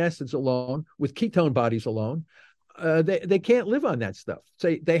fatty acids alone, with ketone bodies alone. They can't live on that stuff.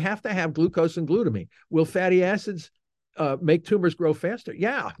 So they have to have glucose and glutamine. Will fatty acids make tumors grow faster?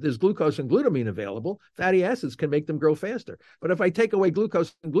 Yeah, there's glucose and glutamine available. Fatty acids can make them grow faster. But if I take away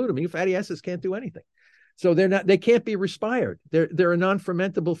glucose and glutamine, fatty acids can't do anything. So they can't be respired. They're a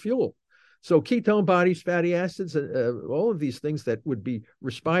non-fermentable fuel. So ketone bodies, fatty acids, all of these things that would be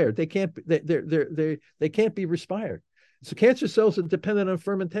respired, they can't be respired. So cancer cells are dependent on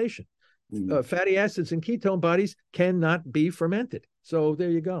fermentation. Fatty acids and ketone bodies cannot be fermented. So there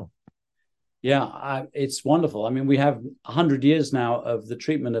you go. Yeah, it's wonderful. I mean, we have 100 years now of the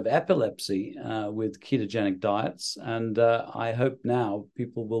treatment of epilepsy with ketogenic diets. And I hope now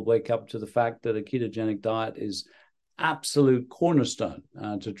people will wake up to the fact that a ketogenic diet is absolute cornerstone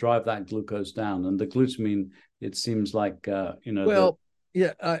to drive that glucose down. And the glutamine, it seems like, the Well,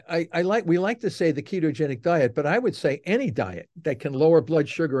 yeah, we like to say the ketogenic diet, but I would say any diet that can lower blood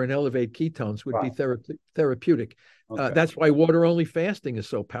sugar and elevate ketones would be right. therapeutic. Okay. That's why water only fasting is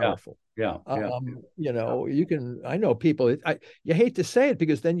so Yeah. powerful. Yeah. Yeah. You can. I know people. You hate to say it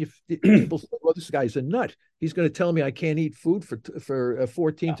because then people say, "Well, this guy's a nut. He's going to tell me I can't eat food for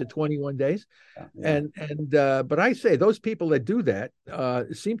 14 Yeah. to 21 days." Yeah. But I say those people that do that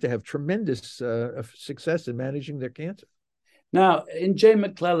seem to have tremendous success in managing their cancer. Now, in Jay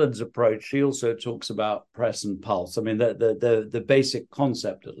McClelland's approach, he also talks about press and pulse. I mean, the basic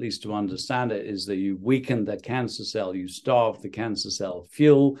concept, at least to understand it, is that you weaken the cancer cell, you starve the cancer cell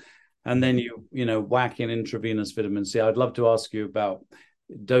fuel, and then you whack in intravenous vitamin C. I'd love to ask you about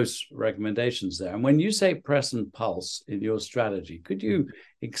dose recommendations there. And when you say press and pulse in your strategy, could you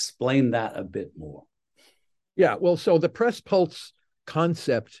explain that a bit more? Yeah, well, so the press pulse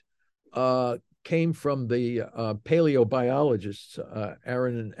concept came from the paleobiologists,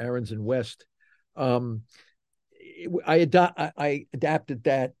 Aarons and West. Um, I adapted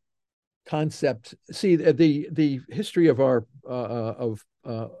that concept. See, the history of our of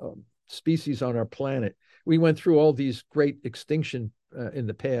species on our planet. We went through all these great extinction in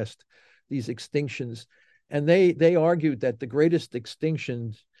the past, these extinctions, and they argued that the greatest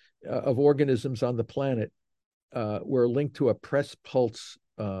extinctions of organisms on the planet were linked to a press pulse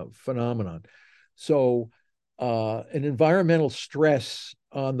phenomenon. So, an environmental stress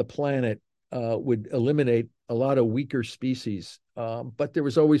on the planet would eliminate a lot of weaker species, but there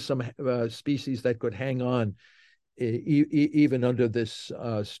was always some species that could hang on even under this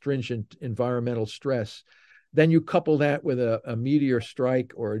stringent environmental stress. Then you couple that with a meteor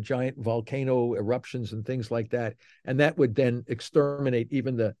strike or a giant volcano eruptions and things like that, and that would then exterminate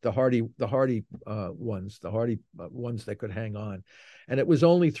even the hardy ones, the hardy ones that could hang on. And it was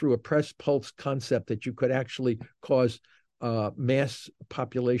only through a press pulse concept that you could actually cause mass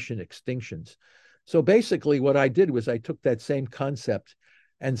population extinctions. So basically, what I did was I took that same concept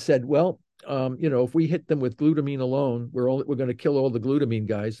and said, well, if we hit them with glutamine alone, we're going to kill all the glutamine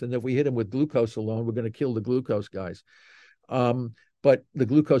guys, and if we hit them with glucose alone, we're going to kill the glucose guys. But the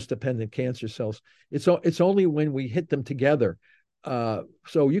glucose-dependent cancer cells, it's only when we hit them together.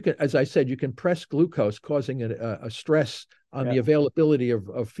 So you can, as I said, you can press glucose, causing a stress on the availability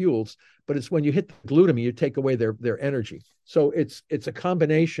of fuels. But it's when you hit the glutamine, you take away their energy. So it's a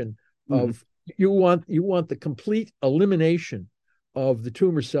combination of you want the complete elimination of the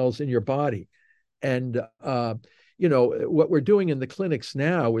tumor cells in your body. And, what we're doing in the clinics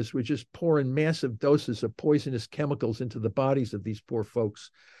now is we're just pouring massive doses of poisonous chemicals into the bodies of these poor folks.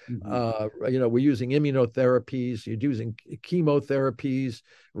 We're using immunotherapies, you're using chemotherapies,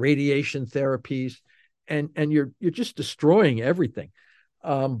 radiation therapies, and you're just destroying everything.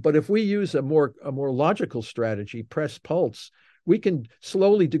 But if we use a more logical strategy, press pulse, we can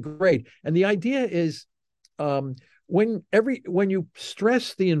slowly degrade. And the idea is when you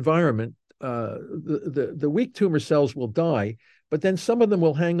stress the environment, the weak tumor cells will die, but then some of them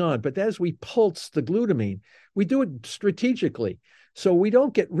will hang on. But as we pulse the glutamine, we do it strategically. So we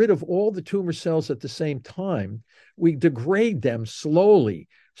don't get rid of all the tumor cells at the same time. We degrade them slowly.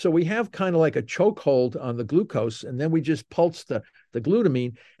 So we have kind of like a chokehold on the glucose, and then we just pulse the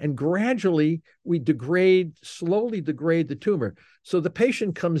glutamine, and gradually we slowly degrade the tumor. So the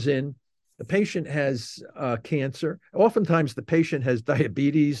patient comes in, the patient has cancer. Oftentimes the patient has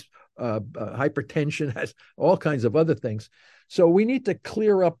diabetes, hypertension, has all kinds of other things. So we need to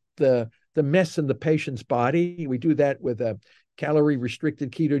clear up the mess in the patient's body. We do that with a calorie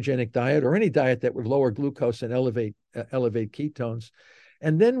restricted ketogenic diet or any diet that would lower glucose and elevate ketones.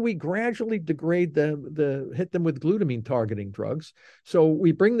 And then we gradually degrade hit them with glutamine targeting drugs. So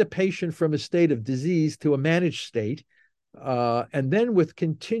we bring the patient from a state of disease to a managed state. And then with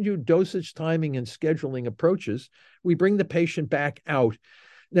continued dosage timing and scheduling approaches, we bring the patient back out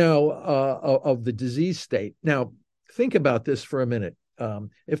now of the disease state. Now, think about this for a minute.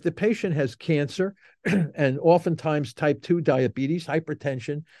 If the patient has cancer and oftentimes type 2 diabetes,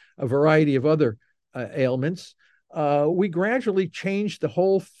 hypertension, a variety of other ailments, we gradually change the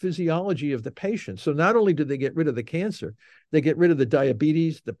whole physiology of the patient. So not only do they get rid of the cancer, they get rid of the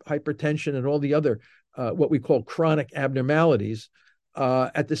diabetes, the hypertension, and all the other what we call chronic abnormalities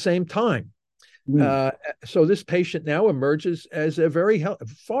at the same time. So this patient now emerges as a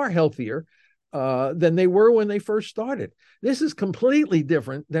far healthier, than they were when they first started. This is completely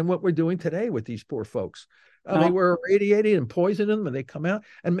different than what we're doing today with these poor folks. Now, We're irradiating and poisoning them when they come out,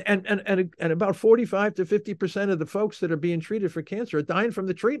 and about 45 to 50% of the folks that are being treated for cancer are dying from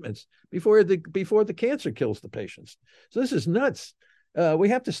the treatments before the cancer kills the patients. So this is nuts. We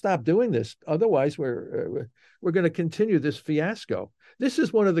have to stop doing this, otherwise we're going to continue this fiasco. This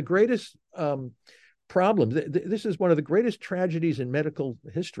is one of the greatest problems. This is one of the greatest tragedies in medical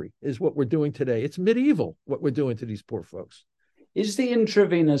history, is what we're doing today. It's medieval what we're doing to these poor folks. is the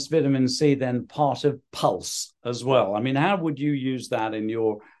intravenous vitamin C then part of Pulse as well? I mean, how would you use that in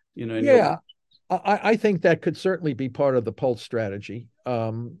your, Yeah, I think that could certainly be part of the Pulse strategy.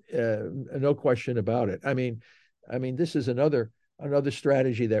 No question about it. This is another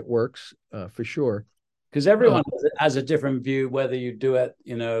strategy that works for sure. because everyone has a different view, whether you do it,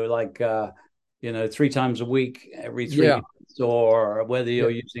 3 times a week, every 3 weeks, or whether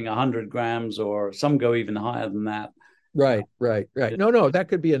you're using 100 grams, or some go even higher than that. Right. No, that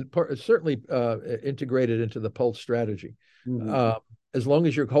could be certainly integrated into the Pulse strategy. Mm-hmm. As long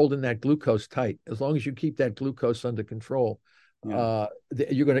as you're holding that glucose tight, as long as you keep that glucose under control, you're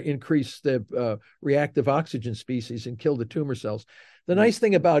going to increase the reactive oxygen species and kill the tumor cells. The nice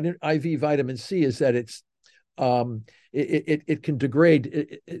thing about IV vitamin C is that it can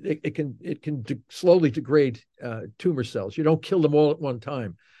degrade. It can slowly degrade tumor cells. You don't kill them all at one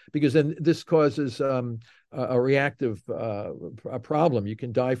time, because then this causes a reactive problem. You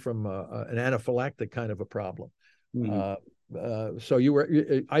can die from an anaphylactic kind of a problem. Mm-hmm. So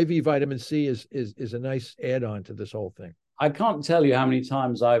IV vitamin C is a nice add-on to this whole thing. I can't tell you how many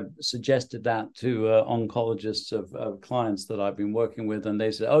times I've suggested that to oncologists of clients that I've been working with, and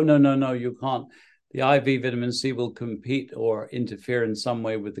they say, "Oh, no, you can't. The IV vitamin C will compete or interfere in some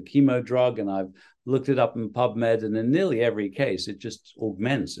way with the chemo drug." And I've looked it up in PubMed, and in nearly every case, it just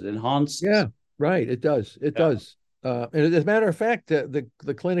augments, it enhances. Yeah, right. It does. It does. And as a matter of fact,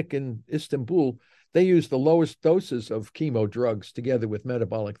 the clinic in Istanbul, they use the lowest doses of chemo drugs together with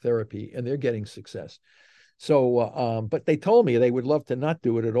metabolic therapy, and they're getting success. So, but they told me they would love to not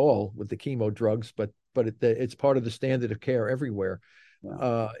do it at all with the chemo drugs, but it's part of the standard of care everywhere.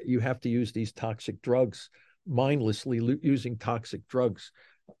 Yeah. You have to use these toxic drugs, mindlessly using toxic drugs.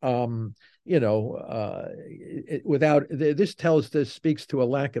 This speaks to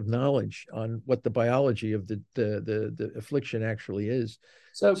a lack of knowledge on what the biology of the affliction actually is.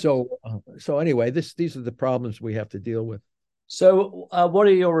 So anyway, these are the problems we have to deal with. So what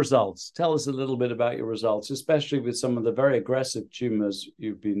are your results? Tell us a little bit about your results, especially with some of the very aggressive tumors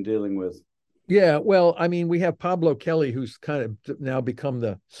you've been dealing with. Yeah, well, we have Pablo Kelly, who's kind of now become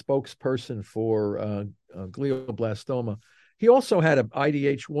the spokesperson for glioblastoma. He also had an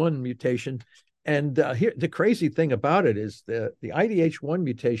IDH1 mutation. And here, the crazy thing about it is the IDH1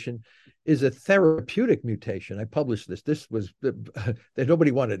 mutation is a therapeutic mutation. I published this. This was that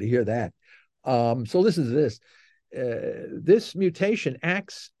nobody wanted to hear that. So listen to this. This mutation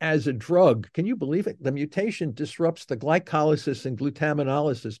acts as a drug. Can you believe it? The mutation disrupts the glycolysis and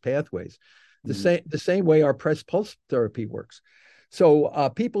glutaminolysis pathways, the same way our press pulse therapy works.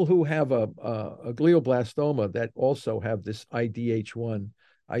 So people who have a glioblastoma that also have this IDH1,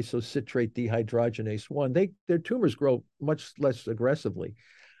 isocitrate dehydrogenase 1, their tumors grow much less aggressively.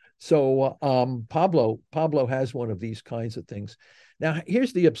 So Pablo has one of these kinds of things. Now,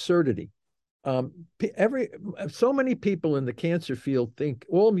 here's the absurdity. So many people in the cancer field think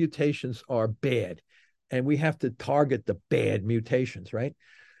all mutations are bad, and we have to target the bad mutations, right?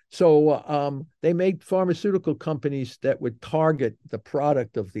 So they made pharmaceutical companies that would target the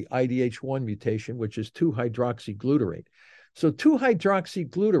product of the IDH1 mutation, which is 2-hydroxyglutarate. So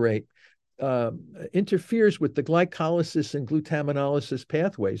 2-hydroxyglutarate interferes with the glycolysis and glutaminolysis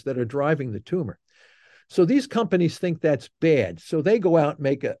pathways that are driving the tumor. So these companies think that's bad. So they go out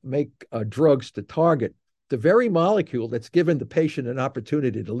and make drugs to target the very molecule that's given the patient an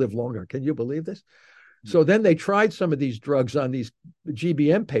opportunity to live longer. Can you believe this? So then they tried some of these drugs on these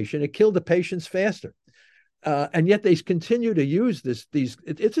GBM patients. It killed the patients faster. And yet they continue to use this.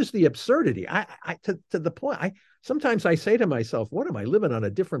 It's just the absurdity. To the point. Sometimes I say to myself, "What am I living on a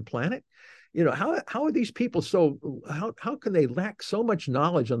different planet?" How are these people how can they lack so much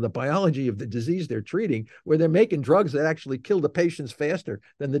knowledge on the biology of the disease they're treating, where they're making drugs that actually kill the patients faster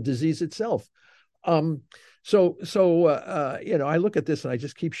than the disease itself? So I look at this and I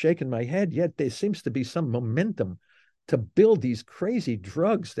just keep shaking my head. Yet there seems to be some momentum to build these crazy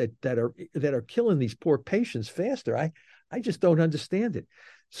drugs that are killing these poor patients faster. I just don't understand it.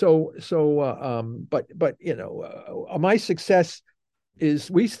 My success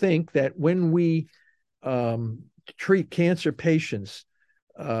is we think that when we treat cancer patients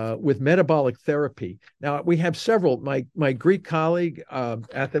with metabolic therapy. Now we have several. My Greek colleague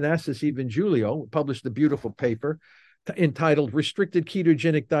Athanasius Evangelio published a beautiful paper entitled "Restricted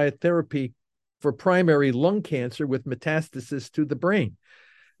Ketogenic Diet Therapy for Primary Lung Cancer with Metastasis to the Brain."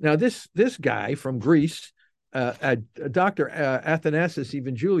 Now this guy from Greece, Dr. Athanasius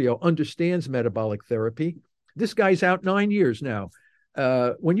Evangelio, understands metabolic therapy. This guy's out 9 years now.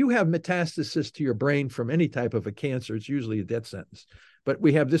 When you have metastasis to your brain from any type of a cancer, it's usually a death sentence. But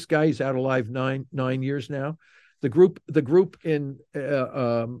we have this guy, he's out alive 9 years now. The group in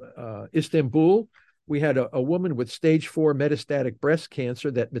Istanbul, we had a woman with stage 4 metastatic breast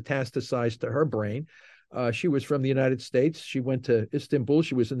cancer that metastasized to her brain. She was from the United States. She went to Istanbul.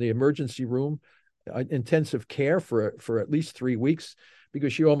 She was in the emergency room, intensive care for at least 3 weeks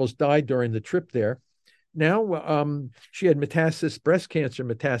because she almost died during the trip there. Now she had breast cancer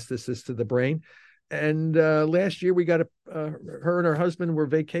metastasis to the brain. And last year we got her and her husband were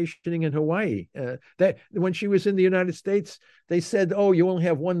vacationing in Hawaii. That when she was in the United States, they said, "Oh, you only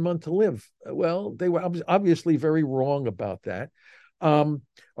have 1 month to live." Well, they were obviously very wrong about that.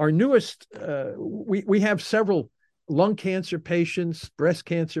 Our newest, we have several lung cancer patients, breast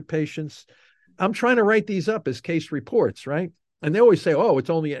cancer patients. I'm trying to write these up as case reports, right? And they always say, "Oh, it's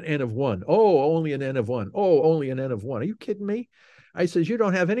only an N of 1. Oh, only an N of 1. Oh, only an N of 1." Are you kidding me? I says, "You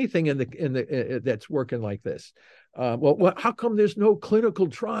don't have anything in the that's working like this." Well, how come there's no clinical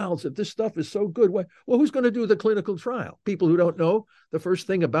trials if this stuff is so good? Well, who's going to do the clinical trial? People who don't know the first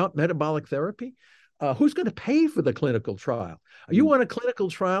thing about metabolic therapy? Who's going to pay for the clinical trial? You want a clinical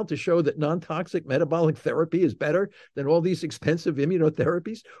trial to show that non-toxic metabolic therapy is better than all these expensive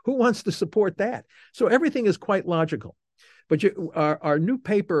immunotherapies? Who wants to support that? So everything is quite logical. But our new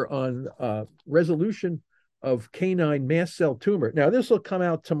paper on resolution of canine mast cell tumor. Now, this will come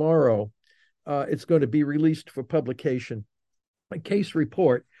out tomorrow. It's going to be released for publication, a case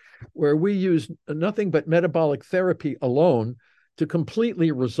report where we use nothing but metabolic therapy alone to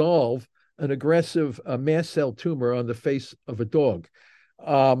completely resolve an aggressive mast cell tumor on the face of a dog.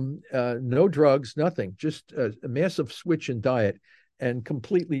 No drugs, nothing, just a massive switch in diet and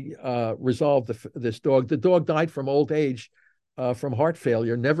completely resolved this dog. The dog died from old age, from heart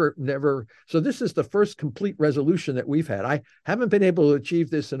failure. Never. So this is the first complete resolution that we've had. I haven't been able to achieve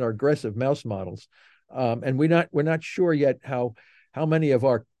this in our aggressive mouse models, and we're not sure yet how many of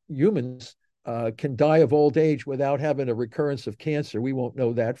our humans can die of old age without having a recurrence of cancer. We won't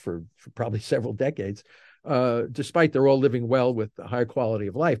know that for probably several decades, despite they're all living well with a high quality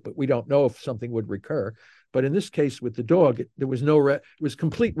of life. But we don't know if something would recur. But in this case with the dog, there was it was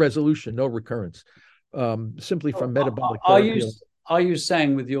complete resolution, no recurrence. Simply from metabolic therapy. Are you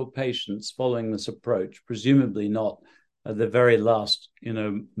saying with your patients following this approach, presumably not at the very last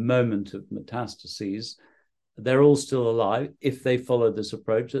moment of metastases, they're all still alive if they follow this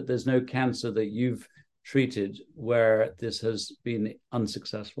approach, that there's no cancer that you've treated where this has been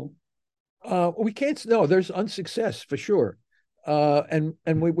unsuccessful? We can't. No, there's unsuccess for sure. And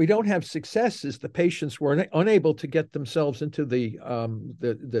we don't have success is the patients were unable to get themselves into the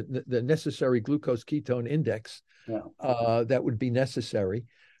necessary glucose ketone index that would be necessary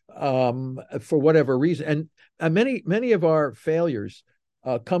for whatever reason. And many of our failures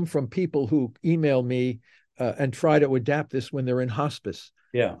come from people who email me and try to adapt this when they're in hospice.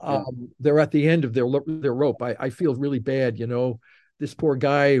 They're at the end of their rope. I feel really bad, this poor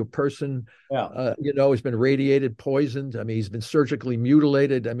guy or person, has been radiated, poisoned. I mean, he's been surgically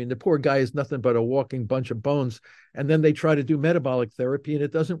mutilated. I mean, the poor guy is nothing but a walking bunch of bones. And then they try to do metabolic therapy and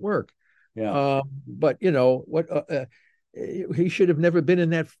it doesn't work. But he should have never been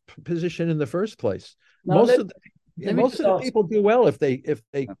in that position in the first place. Now, most of the people do well if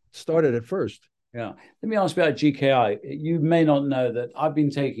they started at first. Yeah. Let me ask you about GKI. You may not know that I've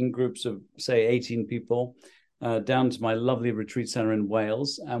been taking groups of, say, 18 people down to my lovely retreat center in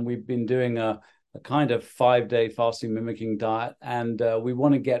Wales. And we've been doing a kind of 5-day fasting mimicking diet. And we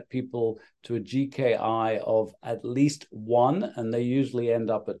want to get people to a GKI of at least 1, and they usually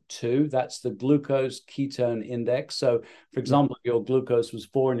end up at 2. That's the glucose ketone index. So, for example, if your glucose was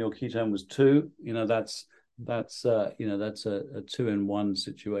 4 and your ketone was 2, that's a 2-in-1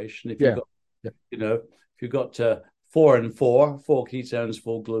 situation. If you've got 4 and 4 ketones,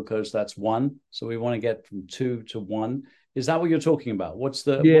 4 glucose, that's 1. So we want to get from 2 to 1. Is that what you're talking about? What's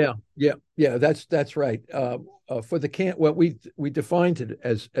the That's right. For the what we defined it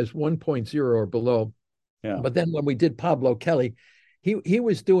as 1.0 or below. But then when we did Pablo Kelly, he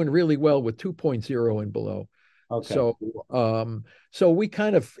was doing really well with 2.0 and below. Okay. So we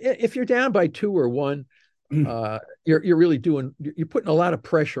kind of, if you're down by 2 or 1, you're really you're putting a lot of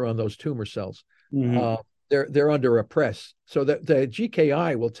pressure on those tumor cells. they're under a press. So the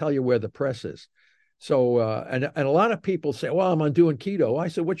GKI will tell you where the press is. So and a lot of people say, well, I'm on doing keto. I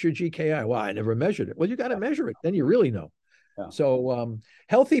said, what's your GKI? Well, I never measured it. Well, you got to measure it. Then you really know. Yeah. So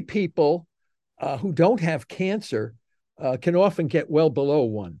healthy people who don't have cancer can often get well below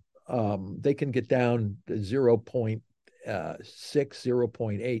one. They can get down to 0.6,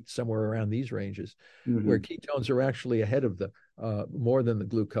 0.8, somewhere around these ranges, where ketones are actually ahead of the more than the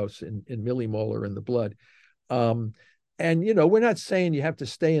glucose in millimolar in the blood. And, we're not saying you have to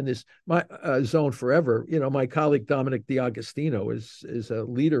stay in this zone forever. My colleague Dominic D'Agostino is a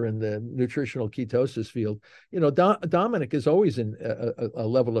leader in the nutritional ketosis field. Dominic is always in a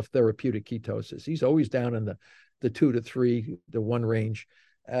level of therapeutic ketosis. He's always down in the 2 to 3 to 1 range.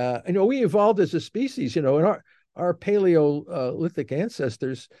 We evolved as a species, in our Paleolithic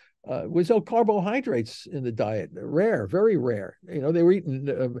ancestors, was no carbohydrates in the diet, rare, very rare. They were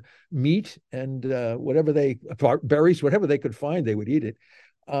eating meat and berries, whatever they could find, they would eat it.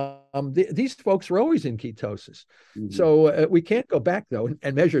 These folks were always in ketosis. So we can't go back, though,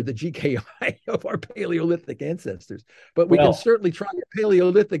 and measure the GKI of our Paleolithic ancestors. But we can certainly try a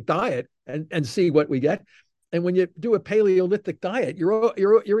Paleolithic diet and see what we get. And when you do a Paleolithic diet, you're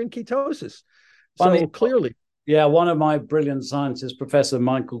in ketosis. So clearly. Yeah, one of my brilliant scientists, Professor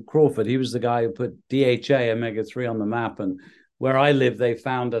Michael Crawford, he was the guy who put DHA, omega-3, on the map. And where I live, they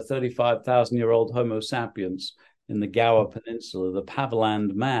found a 35,000-year-old Homo sapiens in the Gower Peninsula, the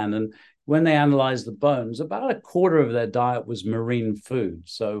Paviland man. And when they analyzed the bones, about a quarter of their diet was marine food.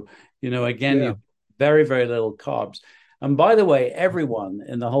 So, again, very, very little carbs. And by the way, everyone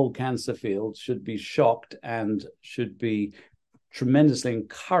in the whole cancer field should be shocked and should be tremendously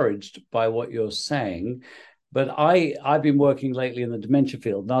encouraged by what you're saying. But I've been working lately in the dementia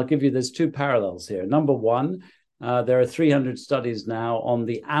field, and I'll give you, there's 2 parallels here. Number one, there are 300 studies now on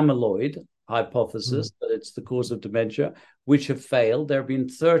the amyloid hypothesis, that it's the cause of dementia, which have failed. There have been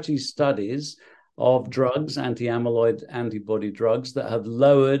 30 studies of drugs, anti-amyloid antibody drugs, that have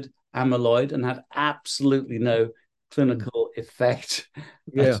lowered amyloid and have absolutely no clinical effect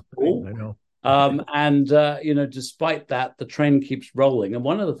at all. I know. Despite that, the trend keeps rolling. And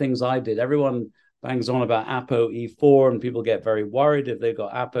one of the things I did, everyone bangs on about ApoE4, and people get very worried if they've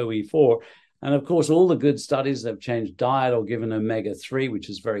got ApoE4. And of course, all the good studies have changed diet or given omega-3, which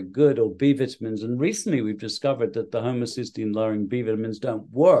is very good, or B vitamins. And recently we've discovered that the homocysteine lowering B vitamins don't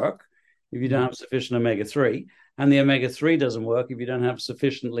work if you don't have sufficient omega-3. And the omega-3 doesn't work if you don't have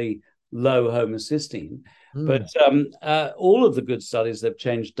sufficiently low homocysteine. But all of the good studies that have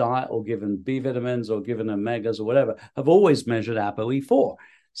changed diet or given B vitamins or given omegas or whatever have always measured ApoE4.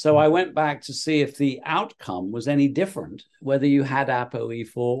 So I went back to see if the outcome was any different, whether you had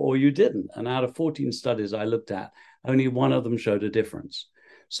ApoE4 or you didn't. And out of 14 studies I looked at, only one of them showed a difference.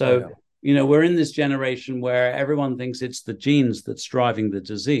 So, we're in this generation where everyone thinks it's the genes that's driving the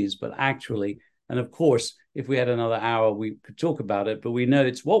disease, but actually, and of course, if we had another hour, we could talk about it, but we know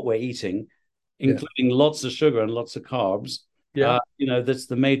it's what we're eating, including lots of sugar and lots of carbs. That's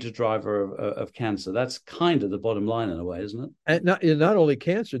the major driver of cancer. That's kind of the bottom line in a way, isn't it? And not only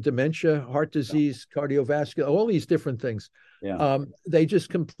cancer, dementia, heart disease, cardiovascular, all these different things. They just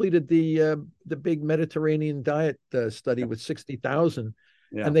completed the big Mediterranean diet study with 60,000,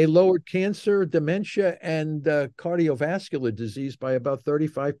 and they lowered cancer, dementia, and cardiovascular disease by about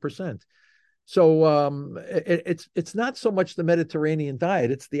 35%. So it's not so much the Mediterranean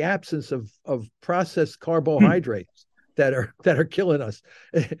diet; it's the absence of processed carbohydrates that are killing us.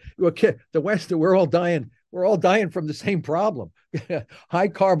 The West, we're all dying. We're all dying from the same problem. High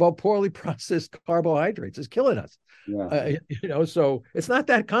carbo, poorly processed carbohydrates is killing us. So it's not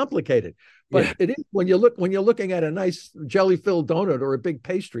that complicated. But it is when you're looking at a nice jelly-filled donut or a big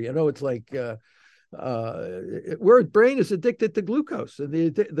pastry. It's like our brain is addicted to glucose, and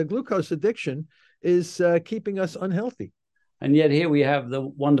the glucose addiction is keeping us unhealthy. And yet here we have the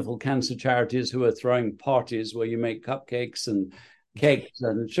wonderful cancer charities who are throwing parties where you make cupcakes and cakes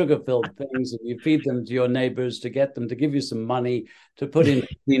and sugar-filled things, and you feed them to your neighbors to get them to give you some money to put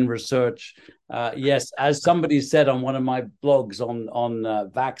in research. Yes, as somebody said on one of my blogs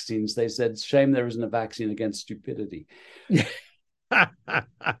on vaccines, they said, shame there isn't a vaccine against stupidity.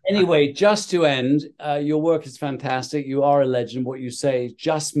 Anyway, just to end, your work is fantastic. You are a legend. What you say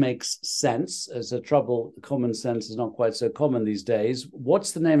just makes sense. As a trouble, common sense is not quite so common these days.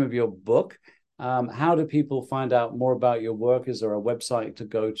 What's the name of your book? How do people find out more about your work? Is there a website to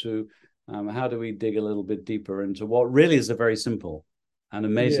go to? How do we dig a little bit deeper into what really is a very simple and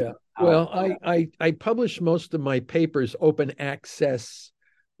amazing? Well, I publish most of my papers open access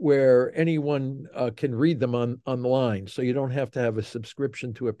where anyone can read them online. So you don't have to have a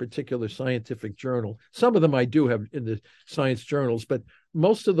subscription to a particular scientific journal. Some of them I do have in the science journals, but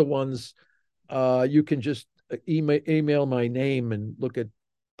most of the ones you can just email my name and look at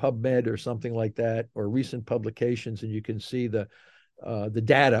PubMed or something like that, or recent publications, and you can see the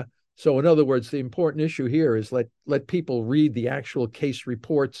data. So in other words, the important issue here is let people read the actual case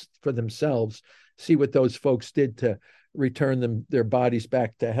reports for themselves, see what those folks did to return their bodies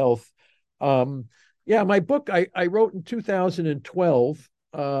back to health. Yeah, my book I wrote in 2012,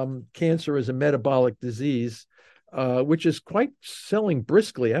 Cancer is a Metabolic Disease, which is quite selling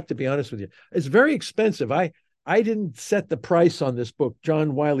briskly. I have to be honest with you. It's very expensive. I didn't set the price on this book.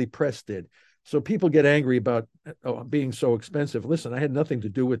 John Wiley Press did. So people get angry about being so expensive. Listen, I had nothing to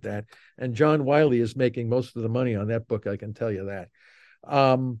do with that. And John Wiley is making most of the money on that book, I can tell you that.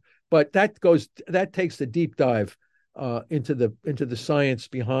 But that takes a deep dive into the science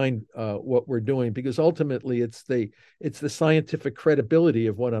behind what we're doing, because ultimately it's the scientific credibility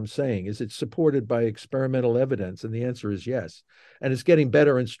of what I'm saying. Is it supported by experimental evidence? And the answer is yes. And it's getting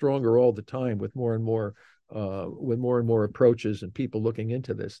better and stronger all the time with more and more approaches and people looking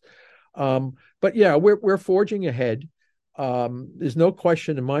into this. But yeah, we're forging ahead. There's no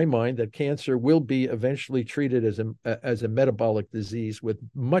question in my mind that cancer will be eventually treated as a metabolic disease with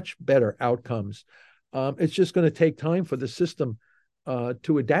much better outcomes. It's just going to take time for the system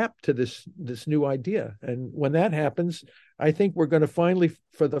to adapt to this new idea. And when that happens, I think we're going to finally,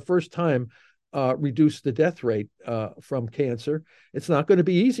 for the first time, reduce the death rate from cancer. It's not going to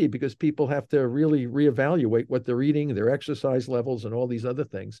be easy because people have to really reevaluate what they're eating, their exercise levels, and all these other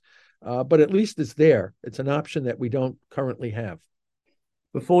things. But at least it's there. It's an option that we don't currently have.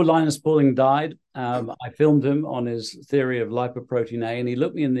 Before Linus Pauling died, I filmed him on his theory of lipoprotein A, and he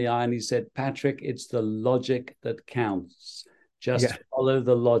looked me in the eye and he said, "Patrick, it's the logic that counts. Just follow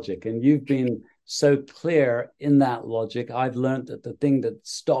the logic." And you've been so clear in that logic. I've learned that the thing that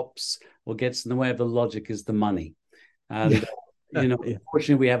stops or gets in the way of the logic is the money. And,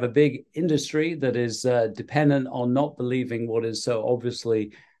 unfortunately, we have a big industry that is dependent on not believing what is so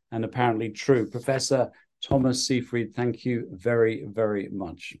obviously and apparently true. Professor Thomas Seyfried, thank you very, very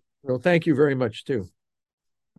much. Well, thank you very much, too.